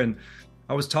there, and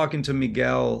I was talking to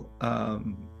Miguel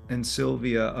and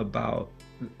Sylvia about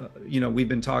we've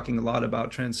been talking a lot about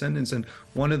Transcendence, and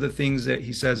one of the things that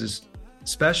he says is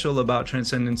special about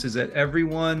Transcendence is that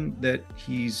everyone that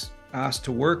he's asked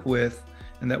to work with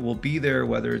and that will be there,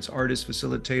 whether it's artists,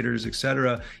 facilitators,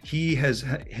 etc., he has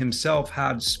himself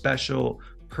had special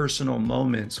personal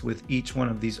moments with each one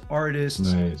of these artists.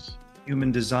 Nice. human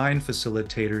design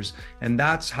facilitators, and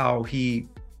that's how he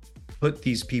put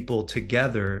these people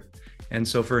together. And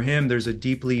so for him, there's a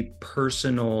deeply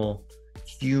personal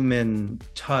human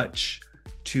touch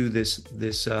to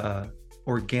this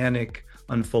organic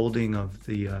unfolding of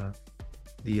the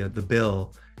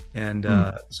bill. And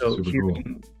so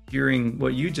hearing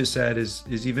what you just said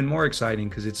is even more exciting,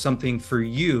 because it's something for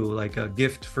you, like a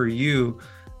gift for you,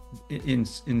 in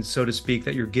so to speak,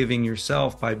 that you're giving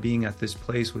yourself by being at this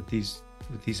place with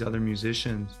these other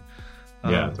musicians.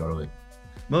 Yeah, totally.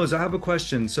 Mose, I have a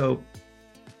question. So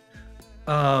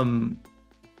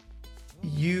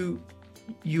you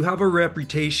have a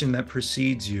reputation that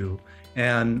precedes you,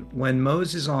 and when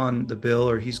Mose is on the bill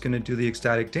or he's going to do the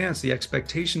ecstatic dance, the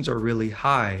expectations are really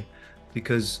high,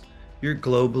 because you're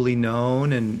globally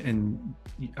known, and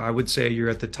I would say you're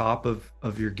at the top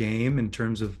of your game in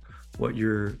terms of what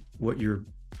you're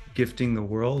gifting the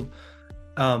world.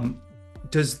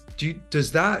 Does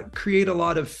that create a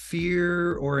lot of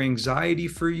fear or anxiety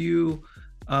for you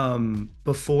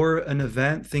before an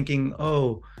event, thinking,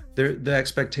 oh, the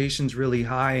expectation's really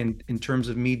high in terms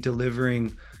of me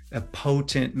delivering a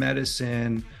potent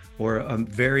medicine or a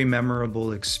very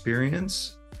memorable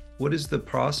experience? What is the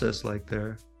process like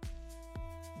there?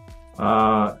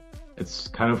 It's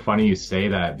kind of funny you say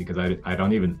that, because I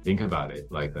don't even think about it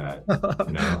like that.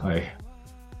 You know,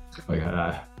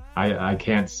 I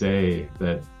can't say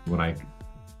that when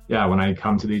I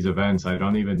come to these events, it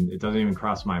doesn't even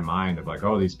cross my mind of like,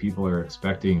 oh, these people are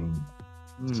expecting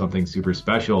something super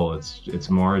special. It's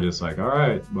more just like, all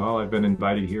right, well, I've been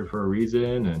invited here for a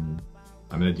reason, and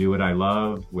I'm going to do what I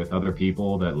love with other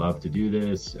people that love to do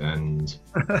this, and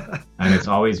it's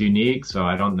always unique. So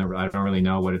I don't really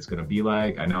know what it's going to be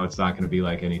like. I know it's not going to be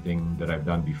like anything that I've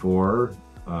done before,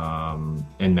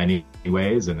 in many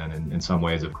ways, and then in some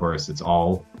ways, of course, it's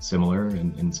all similar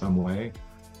in some way.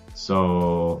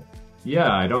 So yeah,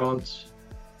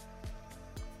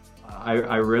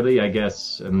 I really, I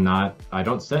guess, I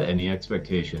don't set any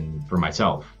expectation for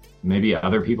myself. Maybe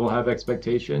other people have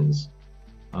expectations,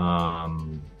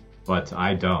 but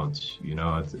I don't. You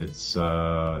know,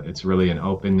 it's really an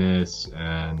openness,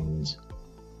 and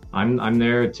I'm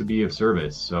there to be of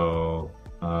service. So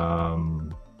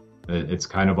it's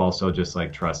kind of also just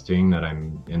like trusting that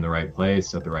I'm in the right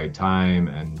place at the right time,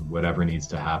 and whatever needs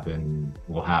to happen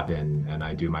will happen, and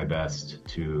I do my best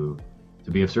to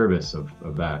be of service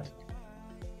of that.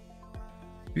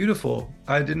 Beautiful.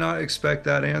 I did not expect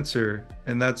that answer,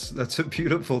 and that's a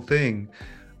beautiful thing.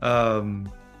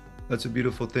 That's a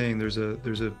beautiful thing. There's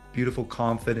a beautiful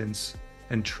confidence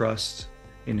and trust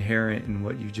inherent in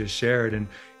what you just shared,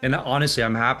 and honestly,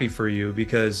 I'm happy for you,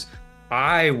 because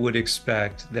I would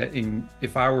expect that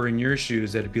if I were in your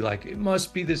shoes, that it'd be like, it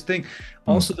must be this thing.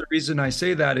 Also, the reason I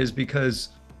say that is because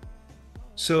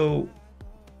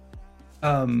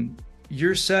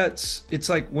your sets, it's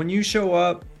like when you show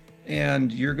up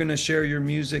and you're going to share your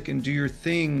music and do your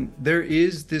thing, there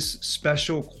is this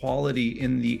special quality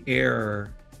in the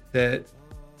air that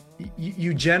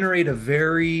you generate a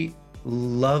very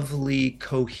lovely,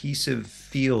 cohesive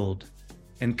field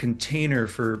and container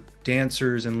for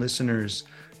dancers and listeners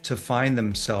to find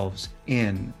themselves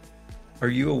in. Are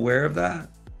you aware of that?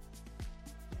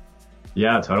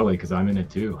 Yeah, totally, because I'm in it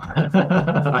too.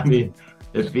 I mean,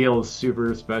 it feels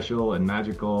super special and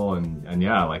magical, and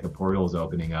yeah, like a portal's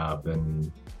opening up,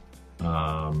 and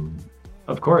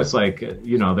of course, like,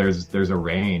 you know, there's a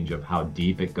range of how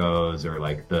deep it goes, or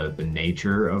like the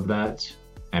nature of that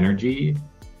energy.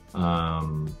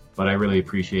 But I really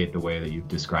appreciate the way that you've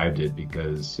described it,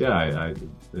 because yeah,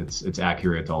 it's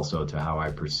accurate also to how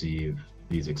I perceive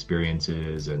these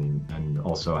experiences, and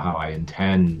also how I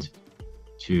intend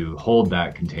to hold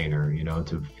that container, you know,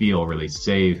 to feel really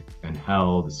safe and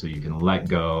held, so you can let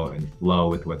go and flow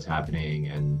with what's happening,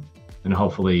 and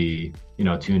hopefully, you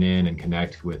know, tune in and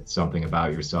connect with something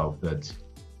about yourself that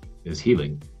is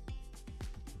healing.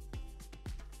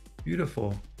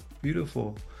 Beautiful,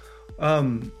 beautiful.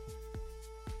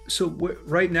 So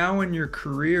right now in your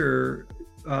career,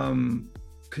 are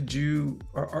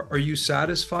you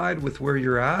satisfied with where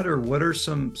you're at, or what are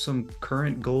some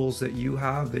current goals that you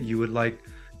have that you would like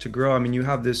to grow? I mean, you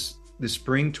have this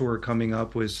spring tour coming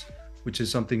up, which is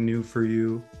something new for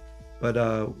you, but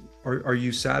are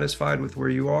you satisfied with where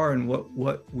you are, and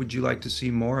what would you like to see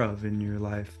more of in your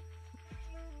life?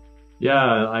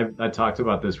 Yeah, I talked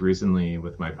about this recently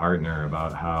with my partner,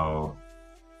 about how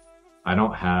I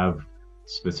don't have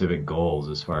specific goals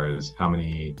as far as how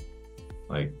many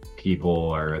like people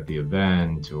are at the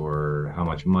event, or how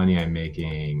much money I'm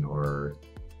making, or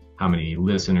how many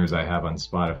listeners I have on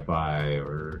Spotify,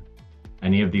 or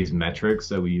any of these metrics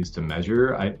that we use to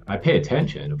measure, I pay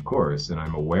attention, of course, and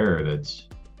I'm aware that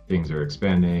things are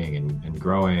expanding and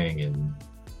growing, and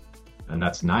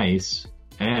that's nice.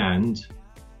 And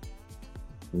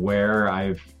where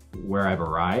I've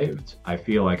arrived, I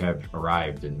feel like I've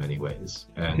arrived in many ways,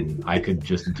 and I could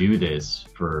just do this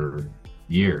for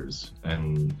years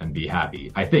and be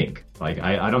happy. I think, like,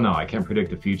 I don't know, I can't predict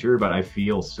the future, but I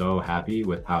feel so happy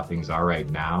with how things are right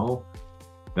now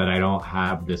that I don't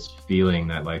have this feeling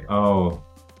that, like, oh,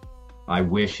 I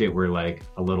wish it were like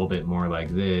a little bit more like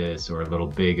this, or a little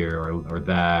bigger, or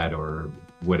that, or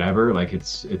whatever. Like,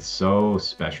 it's so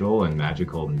special and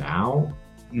magical now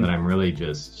that I'm really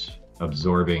just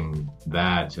absorbing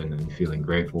that and feeling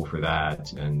grateful for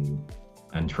that, and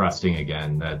trusting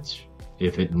again that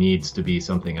if it needs to be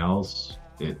something else,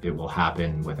 it will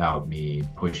happen without me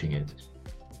pushing it.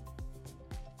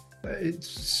 It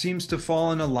seems to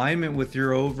fall in alignment with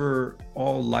your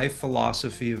overall life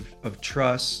philosophy of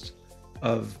trust,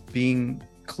 of being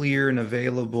clear and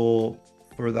available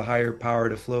for the higher power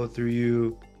to flow through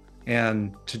you,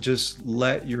 and to just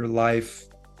let your life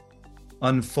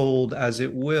unfold as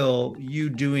it will, you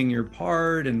doing your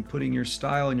part and putting your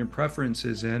style and your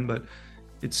preferences in. But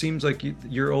it seems like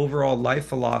your overall life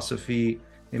philosophy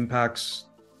impacts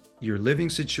your living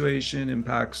situation,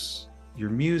 impacts your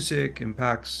music,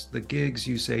 impacts the gigs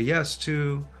you say yes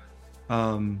to.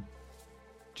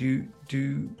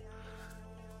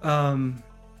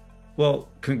 Well,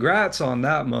 congrats on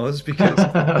that, Mose,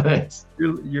 because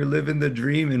you're living the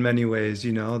dream in many ways.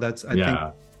 You know, I think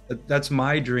that's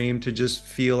my dream, to just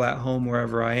feel at home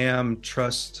wherever I am,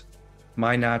 trust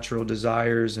my natural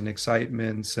desires and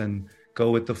excitements, and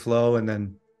go with the flow, and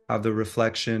then have the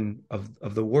reflection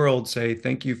of the world say,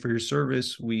 thank you for your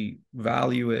service. We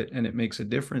value it, and it makes a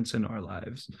difference in our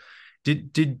lives.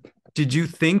 Did you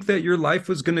think that your life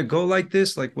was going to go like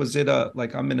this? Like, was it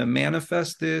like, I'm going to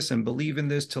manifest this and believe in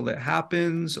this till it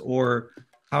happens? Or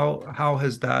how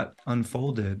has that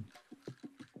unfolded?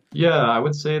 Yeah, I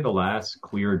would say the last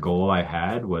clear goal I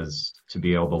had was to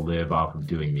be able to live off of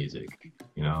doing music.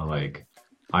 You know, like,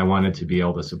 I wanted to be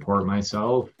able to support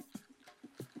myself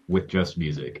with just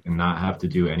music and not have to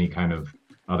do any kind of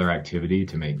other activity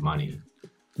to make money.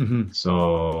 Mm-hmm.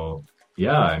 So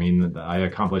yeah, I mean, I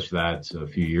accomplished that a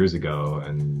few years ago,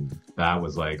 and that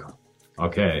was like,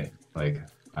 okay, like,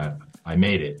 I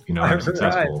made it, you know, I'm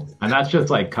successful. And that's just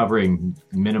like covering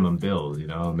minimum bills, you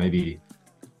know, maybe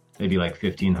like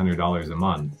 $1,500 a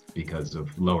month because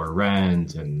of lower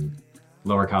rent and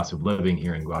lower cost of living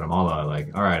here in Guatemala.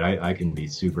 Like, all right, I can be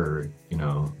super, you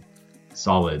know,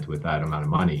 solid with that amount of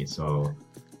money. So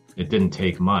it didn't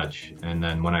take much. And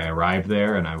then when I arrived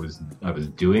there and I was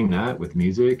doing that with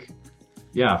music,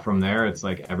 yeah, from there, it's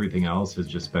like everything else has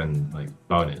just been like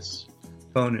bonus.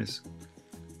 Beautiful.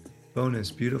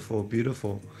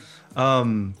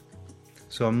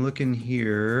 So I'm looking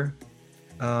here.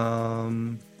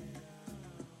 Can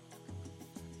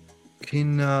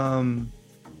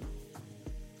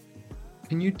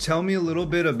you tell me a little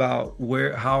bit about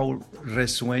how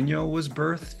Resueño was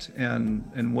birthed,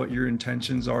 and what your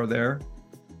intentions are there?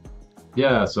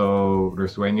 Yeah, so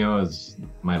Resueño is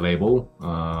my label,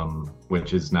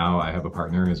 which is now, I have a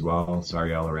partner as well,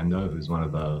 Sariel Arenda, who's one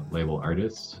of the label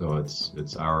artists. So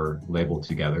it's our label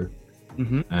together.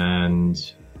 Mm-hmm.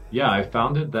 And yeah, I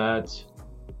founded that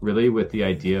really with the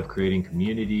idea of creating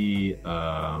community,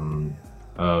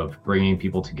 of bringing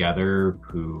people together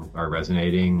who are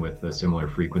resonating with a similar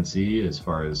frequency as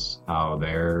far as how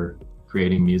they're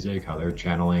creating music, how they're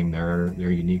channeling their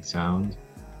unique sound.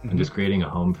 And just creating a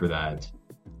home for that.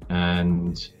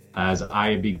 And as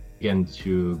I begin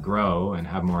to grow and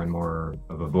have more and more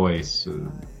of a voice,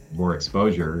 more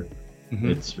exposure,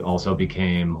 it also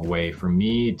became a way for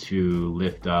me to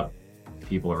lift up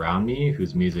people around me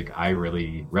whose music I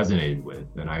really resonated with,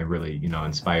 and I really, you know,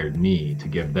 inspired me to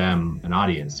give them an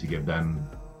audience, to give them,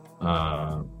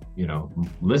 you know,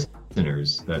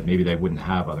 listeners that maybe they wouldn't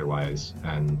have otherwise.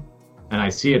 And I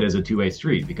see it as a two-way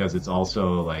street, because it's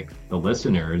also like the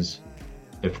listeners,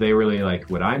 if they really like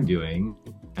what I'm doing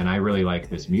and I really like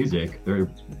this music, the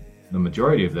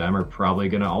majority of them are probably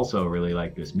going to also really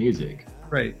like this music.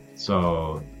 Right.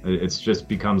 So it's just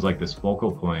becomes like this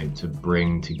focal point to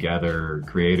bring together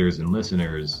creators and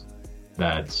listeners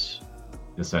that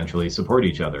essentially support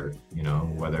each other, you know,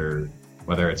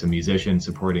 whether it's a musician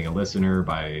supporting a listener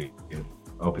by, you know,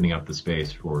 opening up the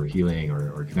space for healing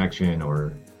or connection,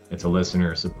 or it's a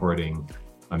listener supporting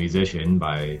a musician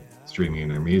by streaming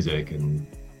their music and,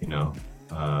 you know,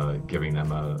 giving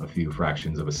them a few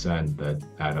fractions of a cent that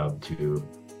add up to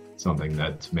something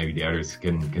that maybe the artists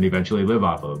can eventually live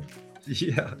off of.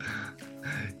 Yeah.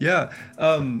 Yeah.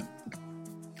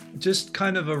 Just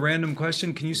kind of a random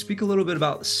question. Can you speak a little bit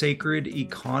about sacred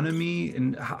economy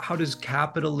and how does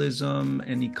capitalism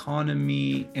and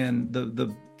economy and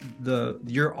the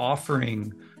your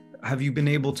offering, have you been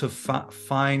able to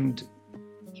find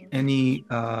any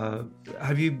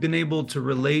have you been able to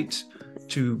relate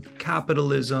to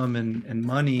capitalism and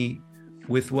money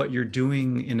with what you're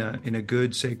doing in a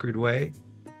good sacred way?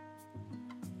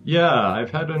 Yeah,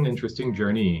 I've had an interesting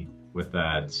journey with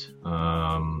that.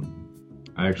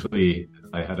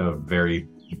 I had a very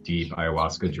deep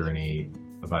ayahuasca journey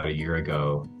about a year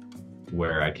ago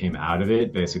where I came out of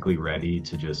it basically ready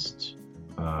to just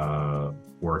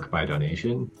work by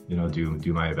donation,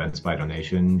 do my events by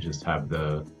donation, just have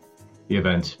the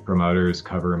event promoters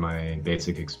cover my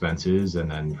basic expenses,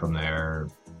 and then from there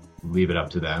leave it up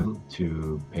to them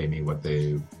to pay me what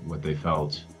they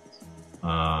felt.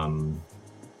 Um,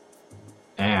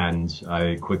 and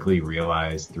I quickly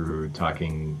realized through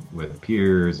talking with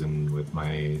peers and with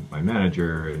my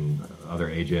manager and other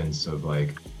agents of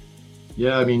like,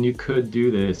 yeah, I mean, you could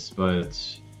do this, but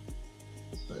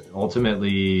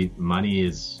ultimately money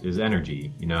is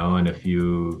energy, and if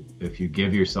you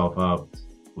give yourself up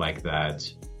like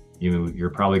that, you're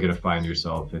probably going to find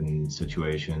yourself in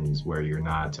situations where you're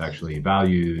not actually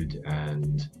valued,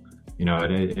 and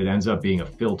it ends up being a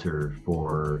filter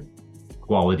for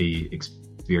quality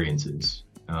experiences.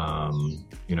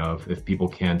 If people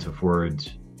can't afford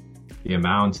the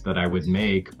amount that I would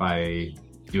make by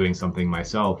doing something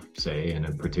myself, say in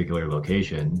a particular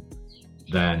location,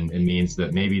 then it means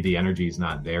that maybe the energy is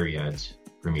not there yet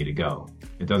for me to go.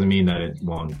 It doesn't mean that it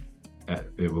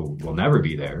will never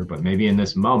be there, but maybe in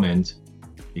this moment,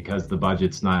 because the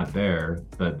budget's not there,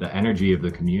 the energy of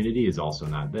the community is also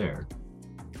not there.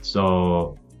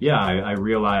 So yeah, I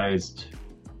realized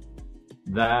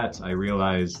that.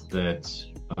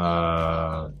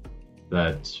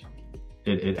 That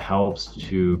it helps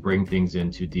to bring things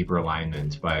into deeper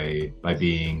alignment by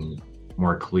being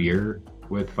more clear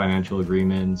with financial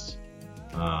agreements.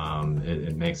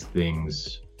 It makes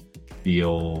things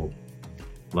feel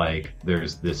like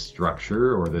there's this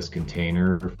structure or this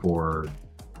container for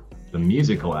the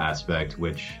musical aspect,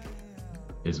 which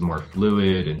is more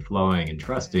fluid and flowing and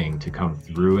trusting to come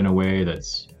through in a way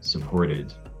that's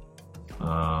supported.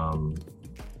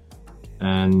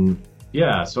 And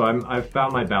yeah, so I've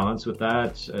found my balance with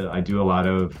that. I do a lot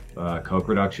of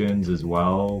co-productions as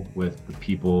well with the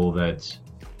people that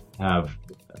have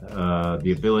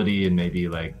the ability and maybe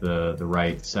like the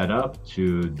right setup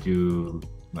to do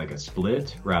like a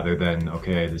split rather than,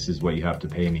 okay, this is what you have to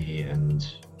pay me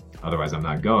and otherwise I'm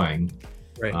not going.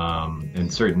 Right. In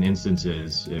certain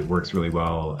instances, it works really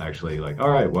well, actually, like, all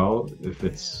right, well, if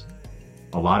it's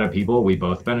a lot of people, we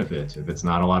both benefit. If it's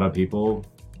not a lot of people,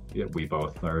 yeah, we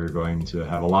both are going to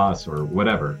have a loss or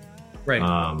whatever. Right.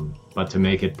 But to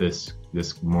make it this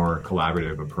more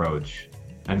collaborative approach,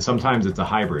 and sometimes it's a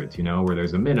hybrid, where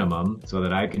there's a minimum so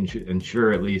that I can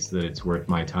ensure at least that it's worth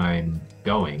my time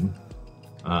going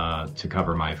to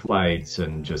cover my flights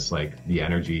and just like the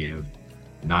energy of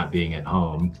not being at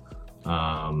home,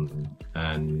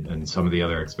 and some of the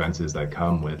other expenses that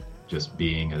come with just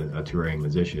being a touring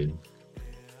musician,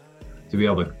 to be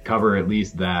able to cover at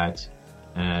least that,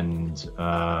 and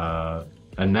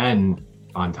then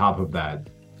on top of that,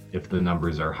 if the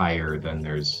numbers are higher, then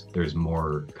there's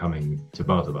more coming to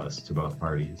both of us, to both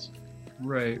parties.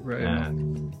 Right.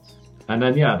 And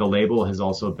then yeah, the label has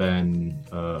also been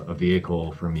a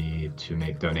vehicle for me to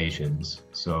make donations.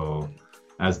 So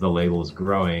as the label is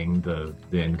growing, the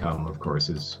income, of course,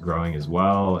 is growing as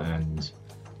well. And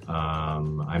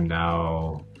I'm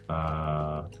now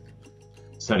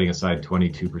setting aside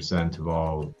 22% of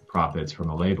all profits from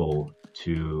the label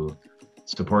to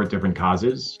support different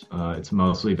causes. It's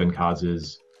mostly been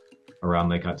causes around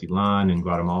Lake Atitlan in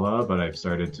Guatemala, but I've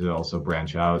started to also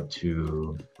branch out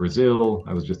to Brazil.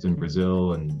 I was just in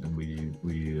Brazil, and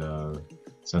we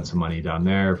sent some money down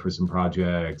there for some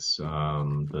projects.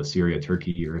 The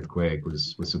Syria-Turkey earthquake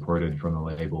was supported from the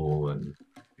label, and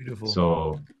Beautiful.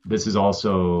 so this is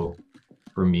also,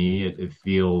 for me, it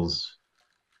feels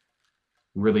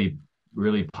really,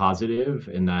 really positive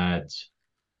in that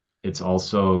it's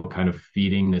also kind of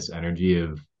feeding this energy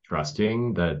of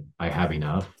trusting that I have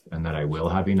enough and that I will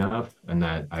have enough and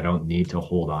that I don't need to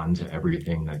hold on to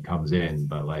everything that comes in,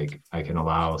 but like I can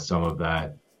allow some of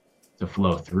that to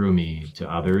flow through me to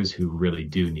others who really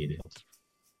do need it.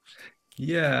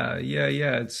 Yeah.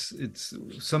 It's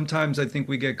sometimes I think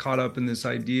we get caught up in this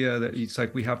idea that it's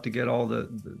like we have to get all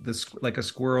like a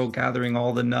squirrel gathering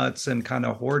all the nuts and kind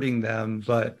of hoarding them.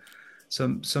 But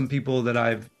some people that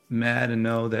I've met and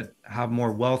know that have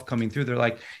more wealth coming through, they're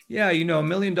like, yeah, $1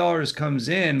 million comes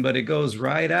in, but it goes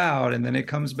right out and then it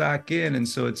comes back in. And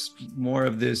so it's more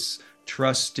of this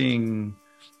trusting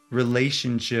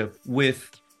relationship with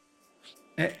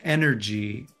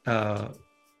energy,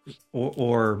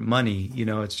 or money.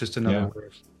 It's just another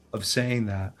word of saying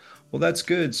that. Well, that's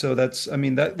good. So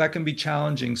that can be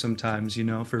challenging sometimes,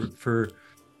 for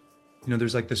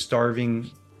there's like the starving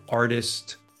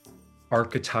artist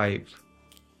archetype.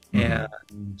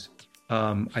 And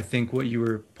I think what you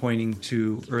were pointing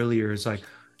to earlier is like,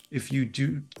 if you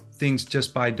do things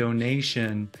just by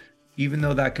donation, even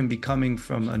though that can be coming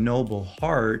from a noble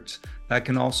heart, that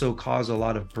can also cause a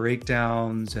lot of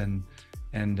breakdowns and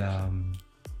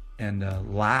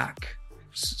lack,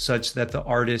 such that the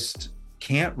artist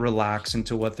can't relax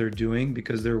into what they're doing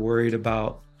because they're worried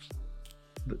about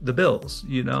the bills,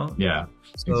 Yeah,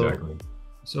 exactly.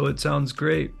 So it sounds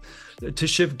great. To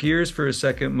shift gears for a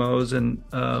second, Mose, and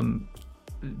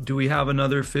do we have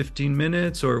another 15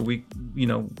 minutes, or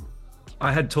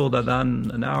I had told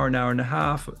Adan an hour and a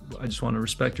half. I just want to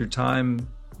respect your time.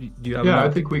 Do you have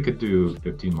I think we could do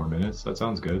 15 more minutes. That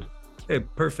sounds good. Okay,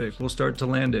 perfect. We'll start to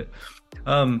land it.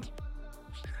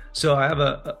 So I have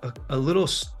a little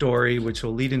story which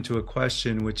will lead into a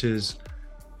question, which is,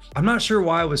 I'm not sure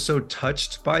why I was so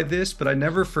touched by this, but I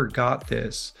never forgot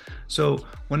this. So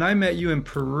when I met you in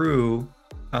Peru,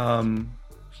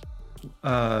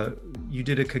 you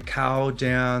did a cacao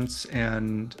dance,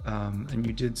 and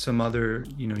you did some other,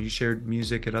 you shared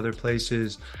music at other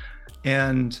places.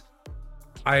 And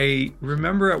I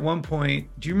remember at one point,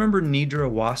 do you remember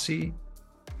Nidra Wasi?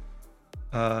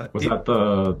 Was that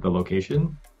the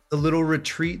location? The little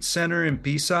retreat center in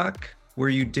Pisac where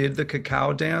you did the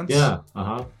cacao dance? Yeah,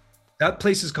 That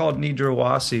place is called Nidra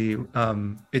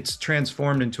Wasi. It's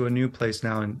transformed into a new place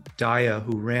now, and Daya,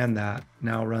 who ran that,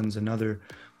 now runs another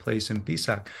place in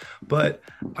Pisac. But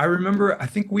I remember, I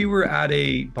think we were at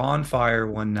a bonfire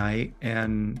one night,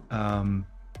 and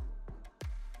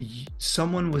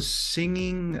someone was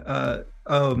singing.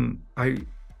 I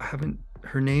haven't.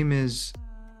 Her name is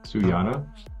Suyana.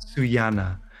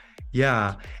 Suyana.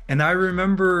 Yeah. And I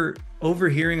remember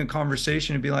overhearing a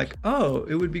conversation and be like, oh,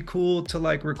 it would be cool to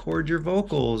like record your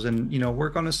vocals and,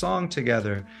 work on a song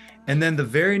together. And then the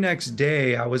very next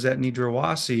day I was at Nidra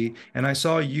Wasi, and I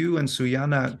saw you and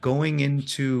Suyana going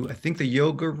into, I think, the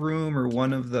yoga room or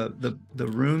one of the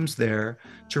rooms there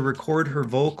to record her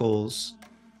vocals.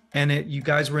 And you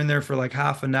guys were in there for like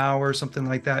half an hour or something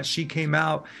like that. She came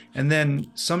out, and then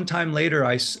sometime later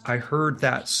I heard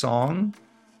that song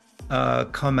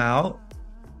come out,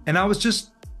 and I was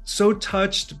just so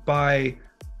touched by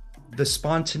the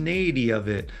spontaneity of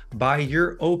it, by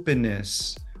your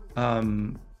openness,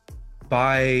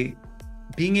 by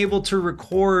being able to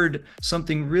record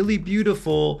something really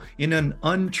beautiful in an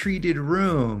untreated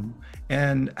room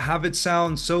and have it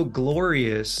sound so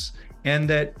glorious, and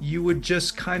that you would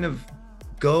just kind of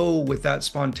go with that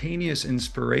spontaneous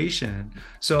inspiration.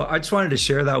 So I just wanted to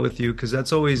share that with you, because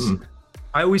that's always,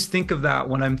 I always think of that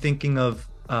when I'm thinking of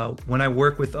when I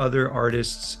work with other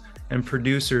artists and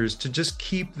producers, to just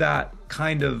keep that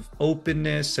kind of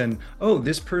openness and, oh,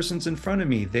 this person's in front of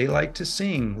me, they like to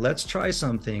sing, let's try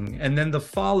something. And then the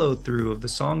follow through of the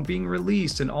song being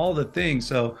released and all the things.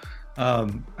 So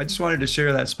I just wanted to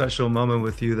share that special moment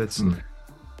with you. That's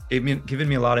given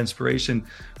me a lot of inspiration,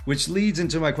 which leads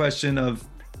into my question of,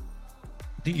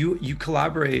 you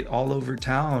collaborate all over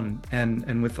town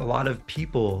and with a lot of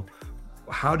people.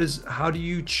 How do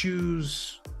you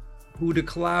choose who to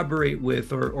collaborate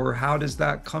with, or how does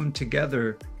that come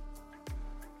together?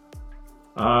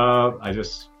 I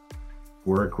just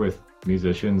work with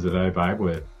musicians that I vibe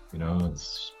with.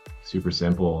 It's super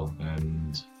simple.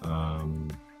 And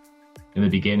in the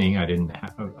beginning, I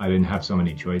didn't have so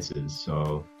many choices.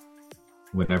 So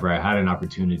whenever I had an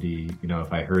opportunity,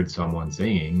 if I heard someone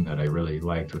singing that I really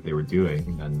liked what they were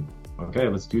doing, then okay,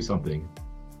 let's do something.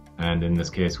 And in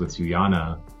this case with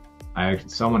Suyana,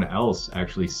 someone else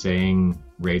actually sang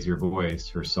 "Raise Your Voice,"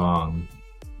 her song,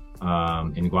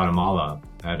 in Guatemala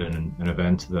at an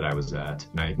event that I was at.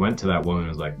 And I went to that woman and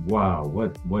was like, wow,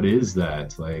 what is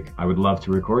that? Like, I would love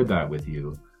to record that with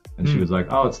you. And she was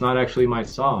like, oh, it's not actually my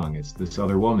song, it's this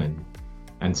other woman.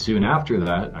 And soon after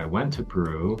that, I went to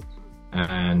Peru,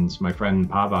 and my friend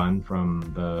Pavan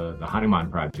from the Hanuman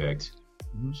Project,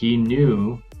 he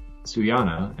knew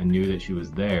Suyana and knew that she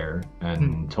was there,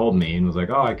 and told me and was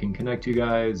like, oh, I can connect you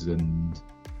guys. And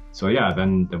so yeah,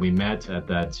 then we met at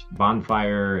that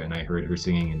bonfire, and I heard her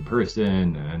singing in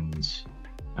person, and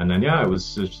then yeah, it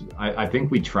was just, I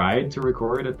think we tried to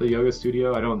record at the yoga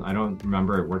studio. I don't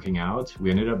remember it working out.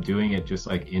 We ended up doing it just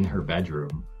like in her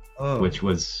bedroom, Oh, which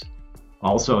was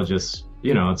also just,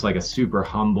 you know, it's like a super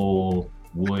humble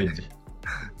wood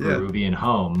yeah, Peruvian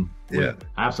home yeah. with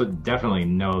absolutely definitely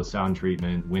no sound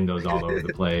treatment, windows all over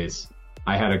the place.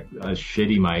 I had a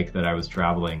shitty mic that I was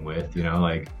traveling with, you know,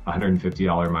 like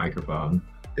 $150 microphone.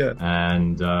 Yeah.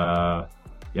 And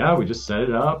yeah, we just set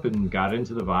it up and got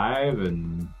into the vibe.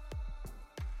 And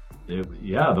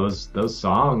yeah, those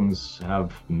songs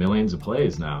have millions of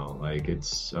plays now. Like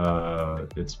it's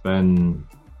been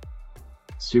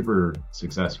super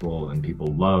successful and people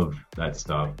love that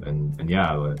stuff. And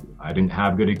yeah, I didn't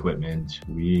have good equipment.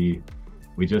 We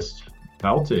just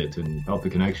felt it and felt the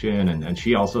connection. And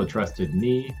she also trusted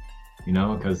me, you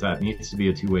know, because that needs to be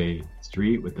a two-way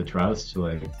street with the trust,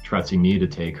 like trusting me to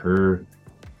take her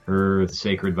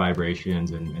sacred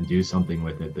vibrations and do something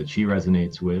with it that she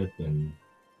resonates with.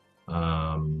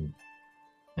 Um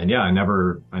and yeah, I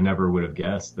never would have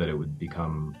guessed that it would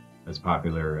become as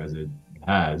popular as it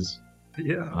has.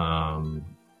 Yeah.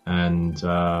 And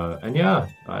yeah,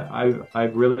 I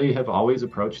really have always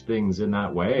approached things in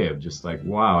that way of just like,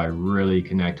 wow, I really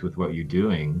connect with what you're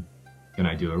doing. Can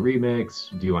I do a remix?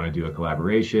 Do you want to do a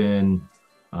collaboration?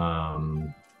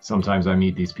 Sometimes I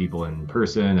meet these people in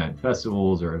person at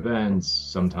festivals or events.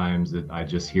 Sometimes I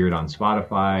just hear it on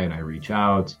Spotify and I reach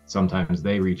out. Sometimes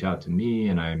they reach out to me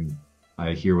and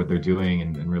I hear what they're doing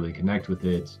and really connect with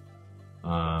it.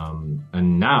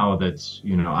 And now that,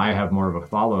 you know, I have more of a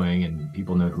following and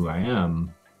people know who I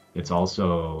am, it's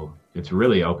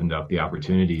really opened up the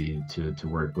opportunity to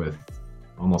work with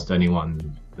almost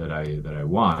anyone that I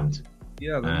want.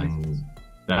 Yeah. And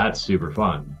that's super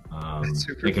fun.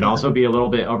 Super It can fun. also be a little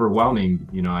bit overwhelming.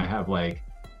 You know, I have like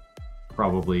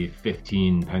probably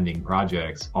 15 pending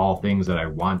projects, all things that I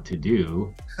want to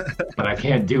do, but I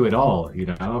can't do it all, you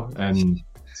know? And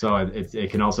so it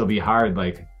can also be hard,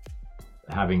 like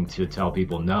having to tell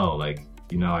people no, like,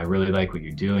 you know, I really like what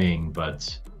you're doing,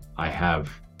 but I have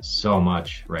so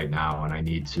much right now and I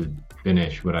need to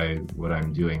finish what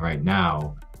I'm doing right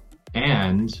now.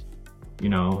 And, you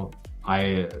know,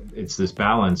 it's this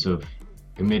balance of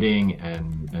committing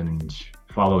and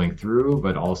following through,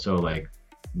 but also like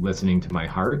listening to my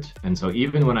heart. And so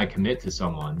even when I commit to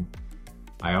someone,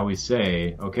 I always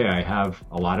say, okay, I have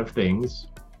a lot of things.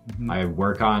 Mhm. I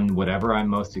work on whatever I'm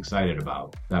most excited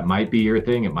about. That might be your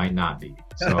thing, it might not be.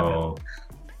 So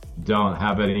don't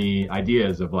have any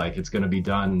ideas of like it's going to be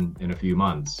done in a few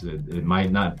months. It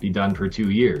might not be done for 2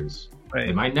 years. Right.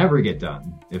 It might never get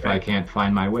done if I Right. can't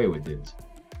find my way with it.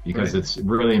 Because Right. it's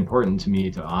really important to me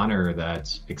to honor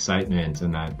that excitement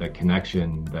and that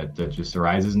connection that just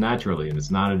arises naturally. And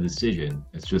it's not a decision,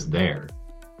 it's just there.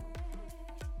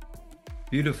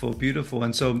 Beautiful, beautiful.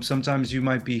 And so sometimes you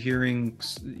might be hearing,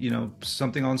 you know,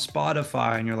 something on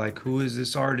Spotify and you're like, who is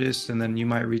this artist? And then you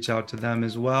might reach out to them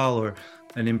as well, or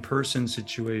an in-person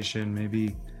situation,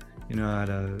 maybe, you know, at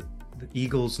the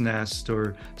Eagle's Nest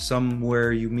or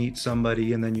somewhere you meet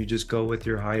somebody and then you just go with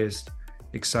your highest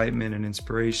excitement and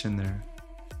inspiration there.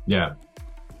 Yeah,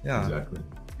 Yeah, exactly.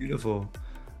 beautiful.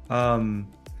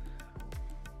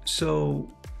 So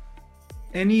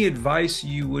any advice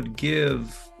you would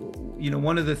give, you know,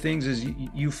 one of the things is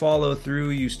you follow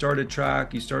through, you start a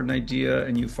track, you start an idea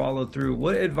and you follow through.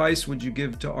 What advice would you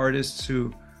give to artists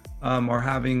who are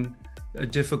having a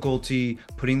difficulty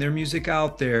putting their music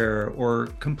out there or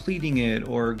completing it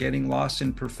or getting lost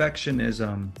in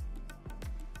perfectionism?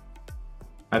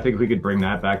 I think we could bring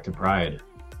that back to pride.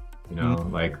 You know,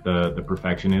 like the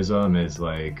perfectionism is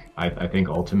like, I think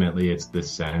ultimately it's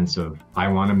this sense of, I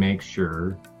want to make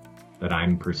sure that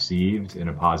I'm perceived in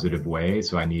a positive way.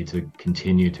 So I need to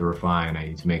continue to refine. I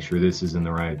need to make sure this is in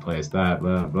the right place, that,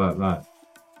 blah, blah, blah.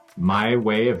 My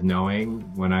way of knowing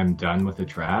when I'm done with a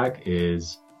track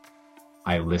is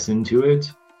I listen to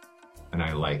it and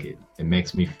I like it. It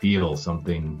makes me feel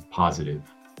something positive.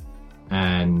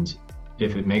 And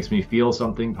if it makes me feel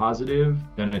something positive,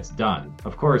 then it's done.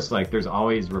 Of course, like there's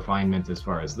always refinement as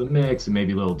far as the mix and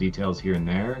maybe little details here and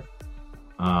there.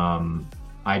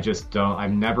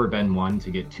 I've never been one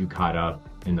to get too caught up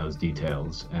in those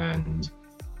details. And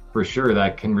for sure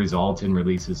that can result in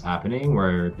releases happening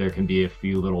where there can be a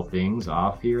few little things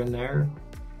off here and there.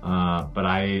 But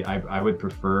I would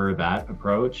prefer that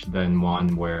approach than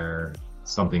one where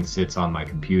something sits on my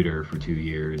computer for 2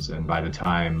 years. And by the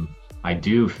time I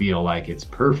do feel like it's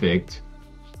perfect,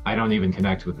 I don't even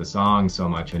connect with the song so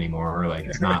much anymore. Like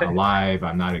it's not alive.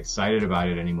 I'm not excited about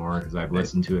it anymore because I've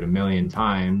listened to it a million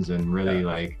times and really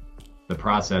like the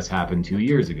process happened 2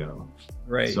 years ago.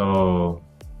 Right. So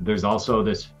there's also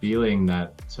this feeling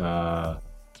that,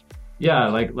 yeah,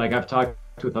 like I've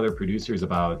talked with other producers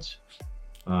about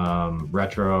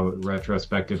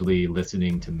retrospectively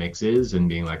listening to mixes and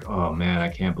being like, oh man, I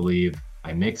can't believe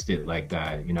I mixed it like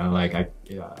that. You know, like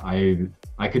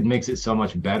I could mix it so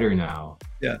much better now.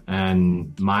 Yeah.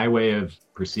 And my way of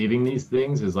perceiving these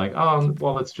things is like, oh,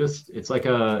 well, it's like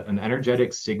an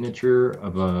energetic signature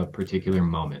of a particular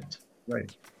moment.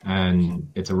 Right. And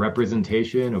it's a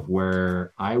representation of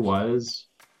where I was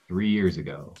 3 years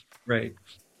ago. Right.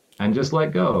 And just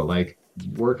let go, like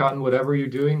work on whatever you're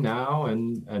doing now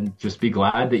and just be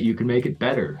glad that you can make it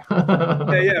better.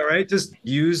 Yeah, yeah, right. Just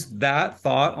use that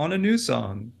thought on a new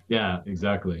song. Yeah,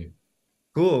 exactly.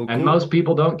 Cool, And cool. most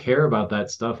people don't care about that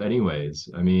stuff anyways.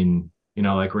 I mean, you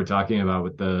know, like we're talking about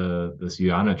with the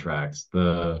Suyana tracks,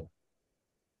 the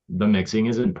mixing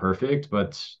isn't perfect,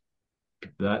 but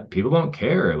that people don't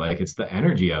care. Like it's the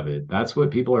energy of it. That's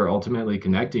what people are ultimately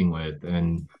connecting with.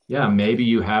 And yeah, maybe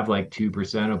you have like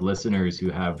 2% of listeners who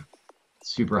have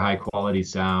super high quality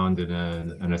sound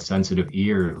and a sensitive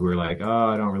ear who are like, oh,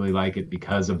 I don't really like it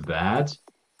because of that.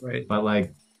 Right. But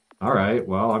like, all right,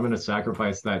 well, I'm going to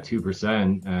sacrifice that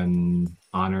 2% and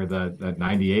honor that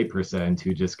 98%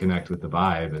 who just connect with the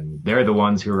vibe. And they're the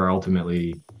ones who are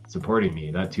ultimately supporting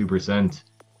me. That 2%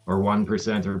 or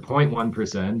 1% or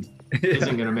 0.1% isn't Yeah.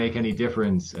 going to make any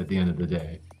difference at the end of the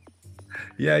day.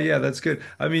 Yeah, yeah, that's good.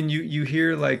 I mean, you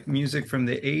hear like music from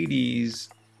the 80s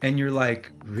and you're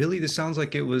like, really? This sounds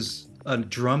like it was a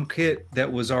drum kit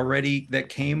that was already that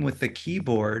came with the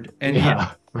keyboard. And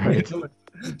yeah, Yeah, you right. know,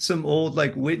 some old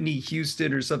like Whitney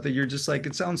Houston or something, you're just like,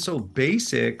 it sounds so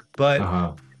basic, but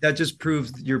Uh-huh. that just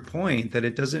proves your point that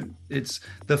it doesn't, it's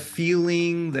the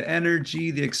feeling, the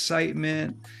energy, the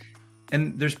excitement.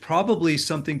 And there's probably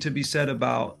something to be said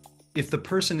about if the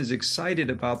person is excited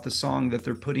about the song that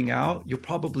they're putting out, you'll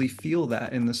probably feel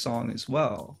that in the song as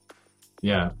well.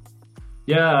 Yeah.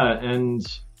 Yeah, and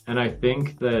I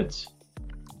think that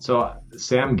so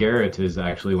Sam Garrett is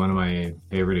actually one of my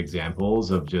favorite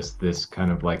examples of just this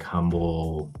kind of like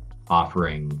humble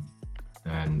offering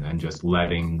and just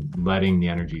letting the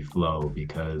energy flow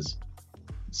because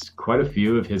quite a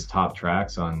few of his top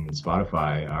tracks on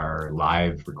Spotify are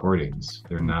live recordings.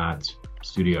 They're not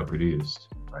studio produced.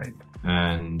 Right.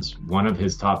 And one of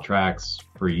his top tracks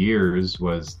for years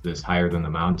was this Higher Than the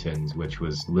Mountains, which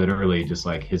was literally just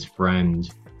like his friend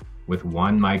with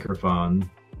one microphone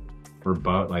for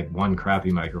both, like one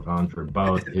crappy microphone for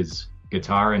both his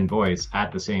guitar and voice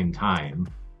at the same time,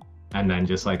 and then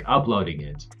just like uploading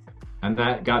it. And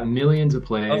that got millions of Oh,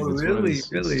 plays. really?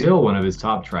 It's Really? still one of his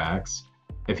top tracks.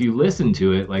 If you listen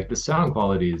to it, like the sound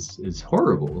quality is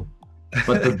horrible,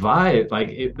 but the vibe,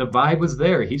 the vibe was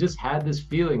there. He just had this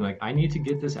feeling like I need to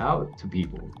get this out to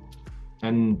people,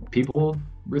 and people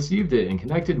received it and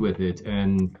connected with it.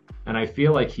 And I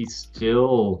feel like he's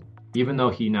still, even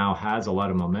though he now has a lot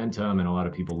of momentum and a lot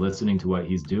of people listening to what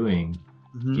he's doing,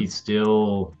 he Mhm.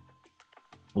 still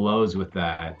flows with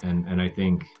that. And I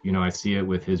think, you know, I see it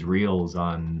with his reels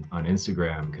on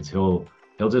Instagram because he'll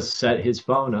just set his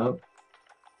phone up,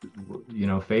 you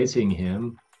know, facing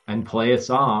him and play a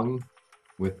song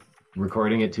with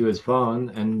recording it to his phone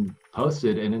and post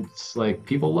it, and it's like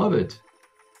people love it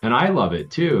and I love it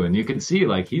too. And you can see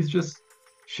like he's just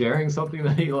sharing something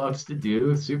that he loves to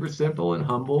do, super simple and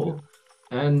humble.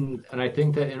 And I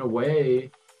think that in a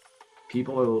way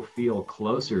people will feel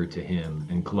closer to him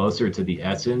and closer to the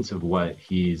essence of what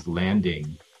he's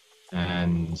landing.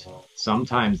 And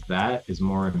sometimes that is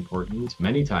more important.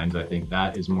 Many times I think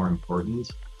that is more important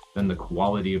than the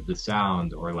quality of the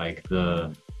sound or like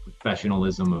the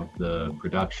professionalism of the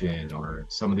production or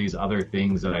some of these other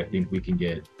things that I think we can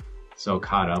get so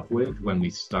caught up with when we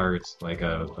start like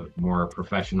a more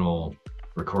professional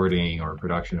recording or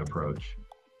production approach.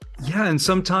 Yeah, and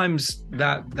sometimes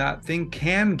that thing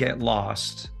can get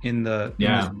lost in the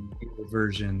Yeah, studio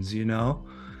versions, you know,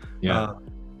 yeah, uh,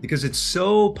 because it's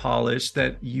so polished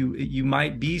that you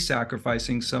might be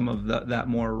sacrificing some of that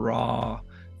more raw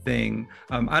thing.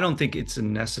 I don't think it's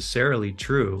necessarily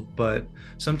true, but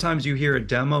sometimes you hear a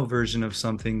demo version of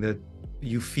something that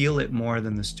you feel it more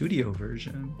than the studio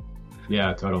version.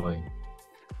 yeah, totally.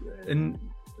 And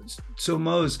so,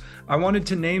 Mose, I wanted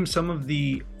to name some of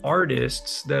the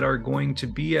artists that are going to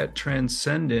be at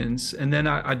Transcendence, and then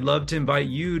I'd love to invite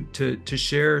you to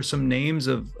share some names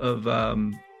of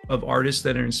artists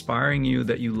that are inspiring you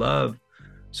that you love.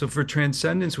 So for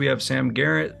Transcendence, we have Sam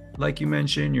Garrett, like you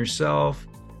mentioned, yourself,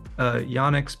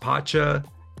 Yannick's Pacha,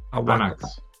 Hanax.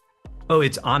 Oh,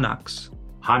 it's Anax.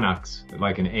 Hanax,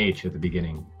 like an H at the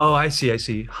beginning. Oh, I see, I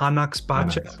see. Hanax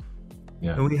Pacha. Hanax.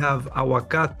 Yeah. And we have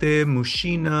Awakate,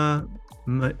 Mushina,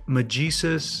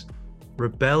 Magesus,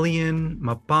 Rebellion,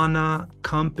 Mapana,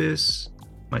 Compass,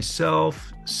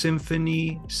 myself,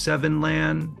 Symphony,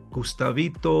 Sevenland,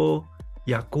 Gustavito,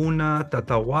 Yakuna,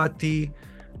 Tatawati,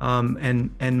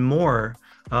 and more.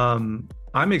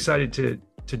 I'm excited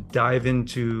to dive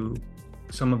into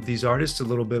some of these artists a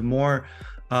little bit more,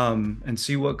 and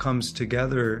see what comes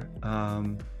together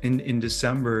in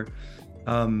December.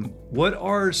 What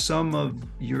are some of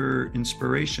your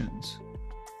inspirations?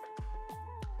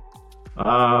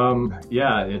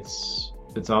 Yeah,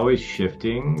 it's always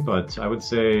shifting, but I would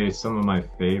say some of my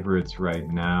favorites right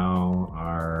now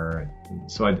are,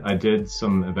 so I did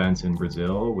some events in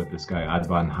Brazil with this guy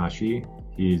Advan Hashi.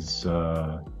 He's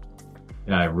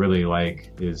yeah, I really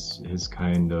like his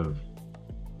kind of,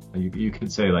 you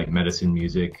could say like medicine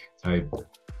music type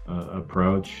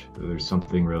approach. There's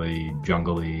something really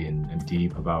jungly and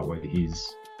deep about what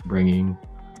he's bringing,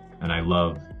 and I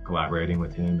love collaborating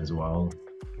with him as well.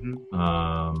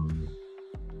 Mm-hmm.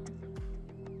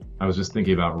 I was just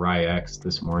thinking about Rai X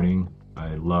this morning.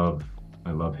 I love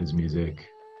his music.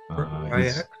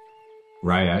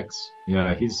 Rai X,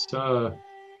 yeah, he's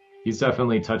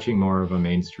definitely touching more of a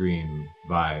mainstream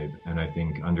vibe, and I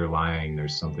think underlying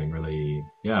there's something really,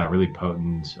 yeah, really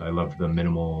potent. I love the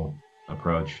minimal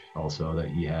approach also that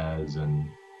he has, and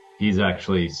he's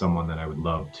actually someone that I would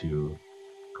love to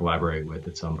collaborate with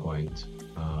at some point.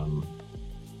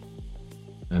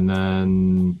 And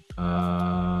then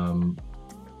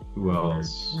who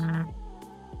else?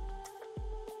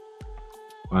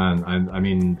 Man, I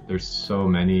mean, there's so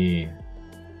many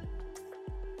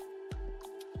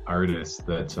artists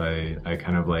that I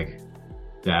kind of like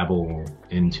dabble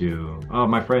into. Oh,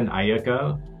 my friend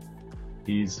Ayaka,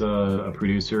 he's a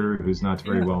producer who's not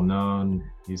very well known.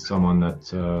 He's someone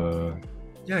that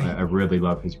I really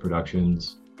love his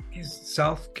productions. He's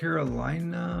South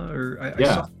Carolina, or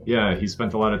yeah. He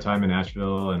spent a lot of time in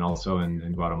Asheville and also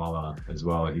in Guatemala as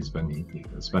well. He's been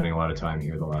spending a lot of time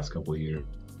here the last couple of years.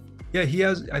 Yeah, he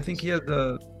has. I think he has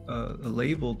a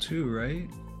label too, right?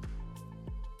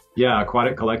 Yeah,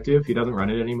 Aquatic Collective. He doesn't run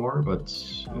it anymore, but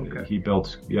he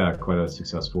built quite a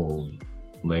successful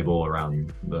label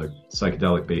around the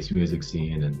psychedelic based music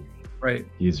scene, and right.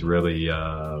 He's really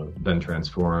been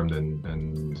transformed and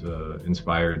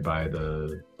inspired by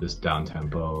this down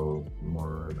tempo,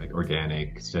 more like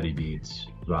organic, steady beats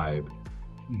vibe.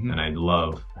 Mm-hmm. And I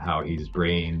love how he's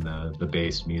bringing the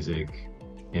bass music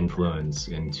influence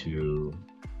into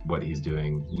what he's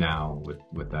doing now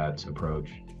with that approach.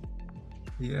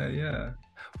 Yeah.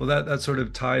 Well, that sort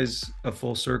of ties a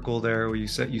full circle there, where you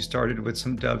said you started with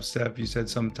some dubstep. You said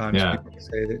sometimes people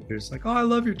say that there's like, oh, I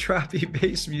love your trappy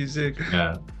bass music.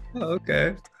 Yeah. Oh,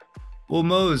 okay. Well,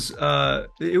 Mose,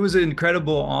 it was an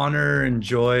incredible honor and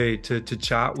joy to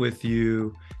chat with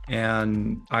you,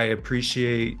 and I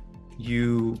appreciate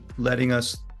you letting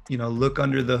us, look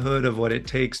under the hood of what it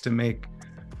takes to make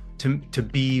to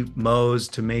be Mose,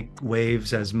 to make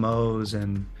waves as Mose,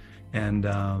 and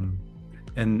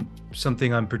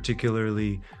something I'm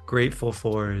particularly grateful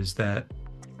for is that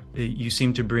you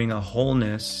seem to bring a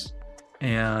wholeness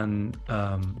and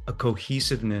a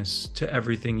cohesiveness to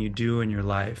everything you do in your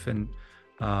life, and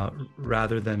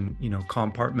rather than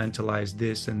compartmentalize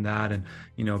this and that, and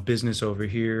business over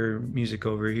here, music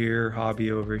over here, hobby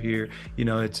over here.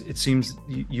 It seems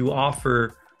you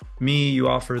offer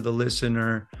the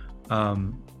listener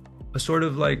a sort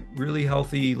of like really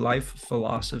healthy life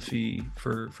philosophy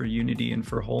for unity and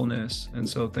for wholeness. And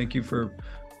so thank you for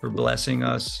blessing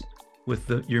us with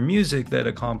your music that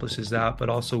accomplishes that, but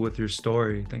also with your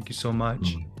story. Thank you so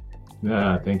much.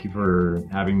 Yeah, thank you for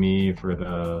having me, for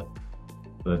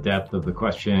the depth of the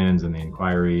questions and the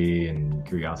inquiry and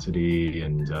curiosity.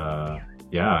 And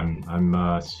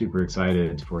I'm super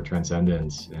excited for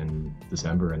Transcendence in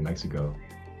December in Mexico.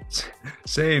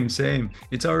 Same.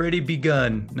 It's already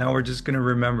begun. Now we're just going to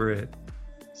remember it.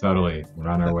 Totally. We're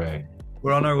on our way.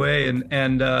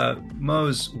 And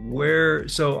Mose,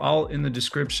 so in the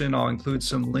description, I'll include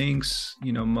some links.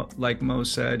 Like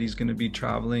Mose said, he's going to be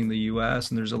traveling the US,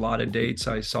 and there's a lot of dates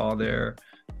I saw there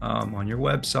on your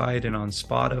website and on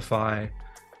Spotify.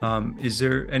 Is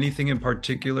there anything in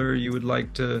particular you would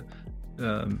like to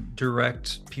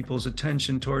direct people's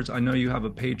attention towards? I know you have a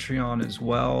Patreon as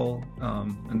well,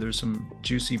 and there's some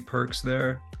juicy perks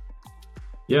there.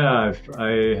 Yeah,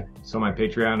 so my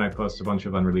Patreon, I post a bunch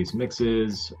of unreleased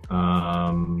mixes.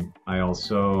 I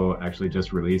also actually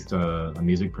just released a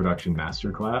music production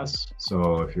masterclass.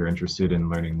 So if you're interested in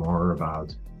learning more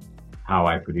about how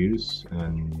I produce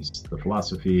and the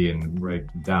philosophy and right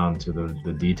down to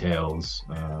the details,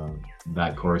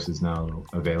 that course is now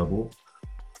available.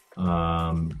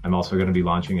 I'm also going to be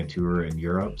launching a tour in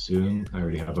Europe soon. I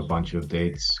already have a bunch of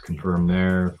dates confirmed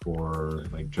there for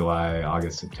like July,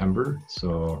 August, September.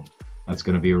 So that's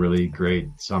going to be a really great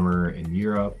summer in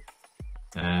Europe.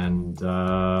 And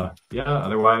yeah,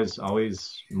 otherwise,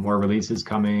 always more releases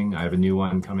coming. I have a new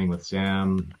one coming with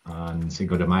Sam on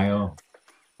Cinco de Mayo,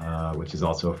 which is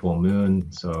also a full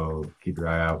moon. So keep your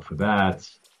eye out for that.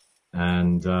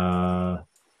 And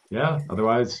yeah,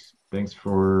 otherwise, thanks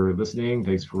for listening.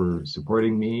 Thanks for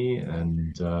supporting me.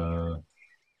 And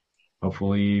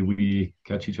hopefully, we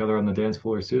catch each other on the dance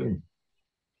floor soon.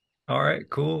 All right,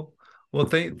 cool. Well,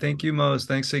 thank you, Mose.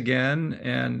 Thanks again,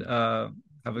 and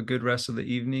have a good rest of the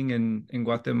evening in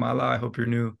Guatemala. I hope your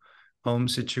new home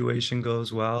situation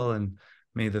goes well, and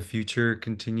may the future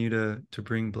continue to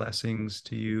bring blessings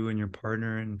to you and your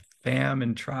partner and fam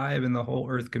and tribe and the whole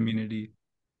Earth community.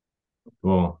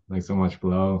 Cool. Thanks so much,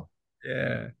 Flo.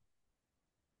 Yeah,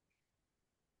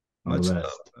 All much the love,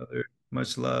 best. brother.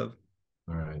 Much love.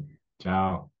 All right.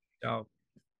 Ciao. Ciao.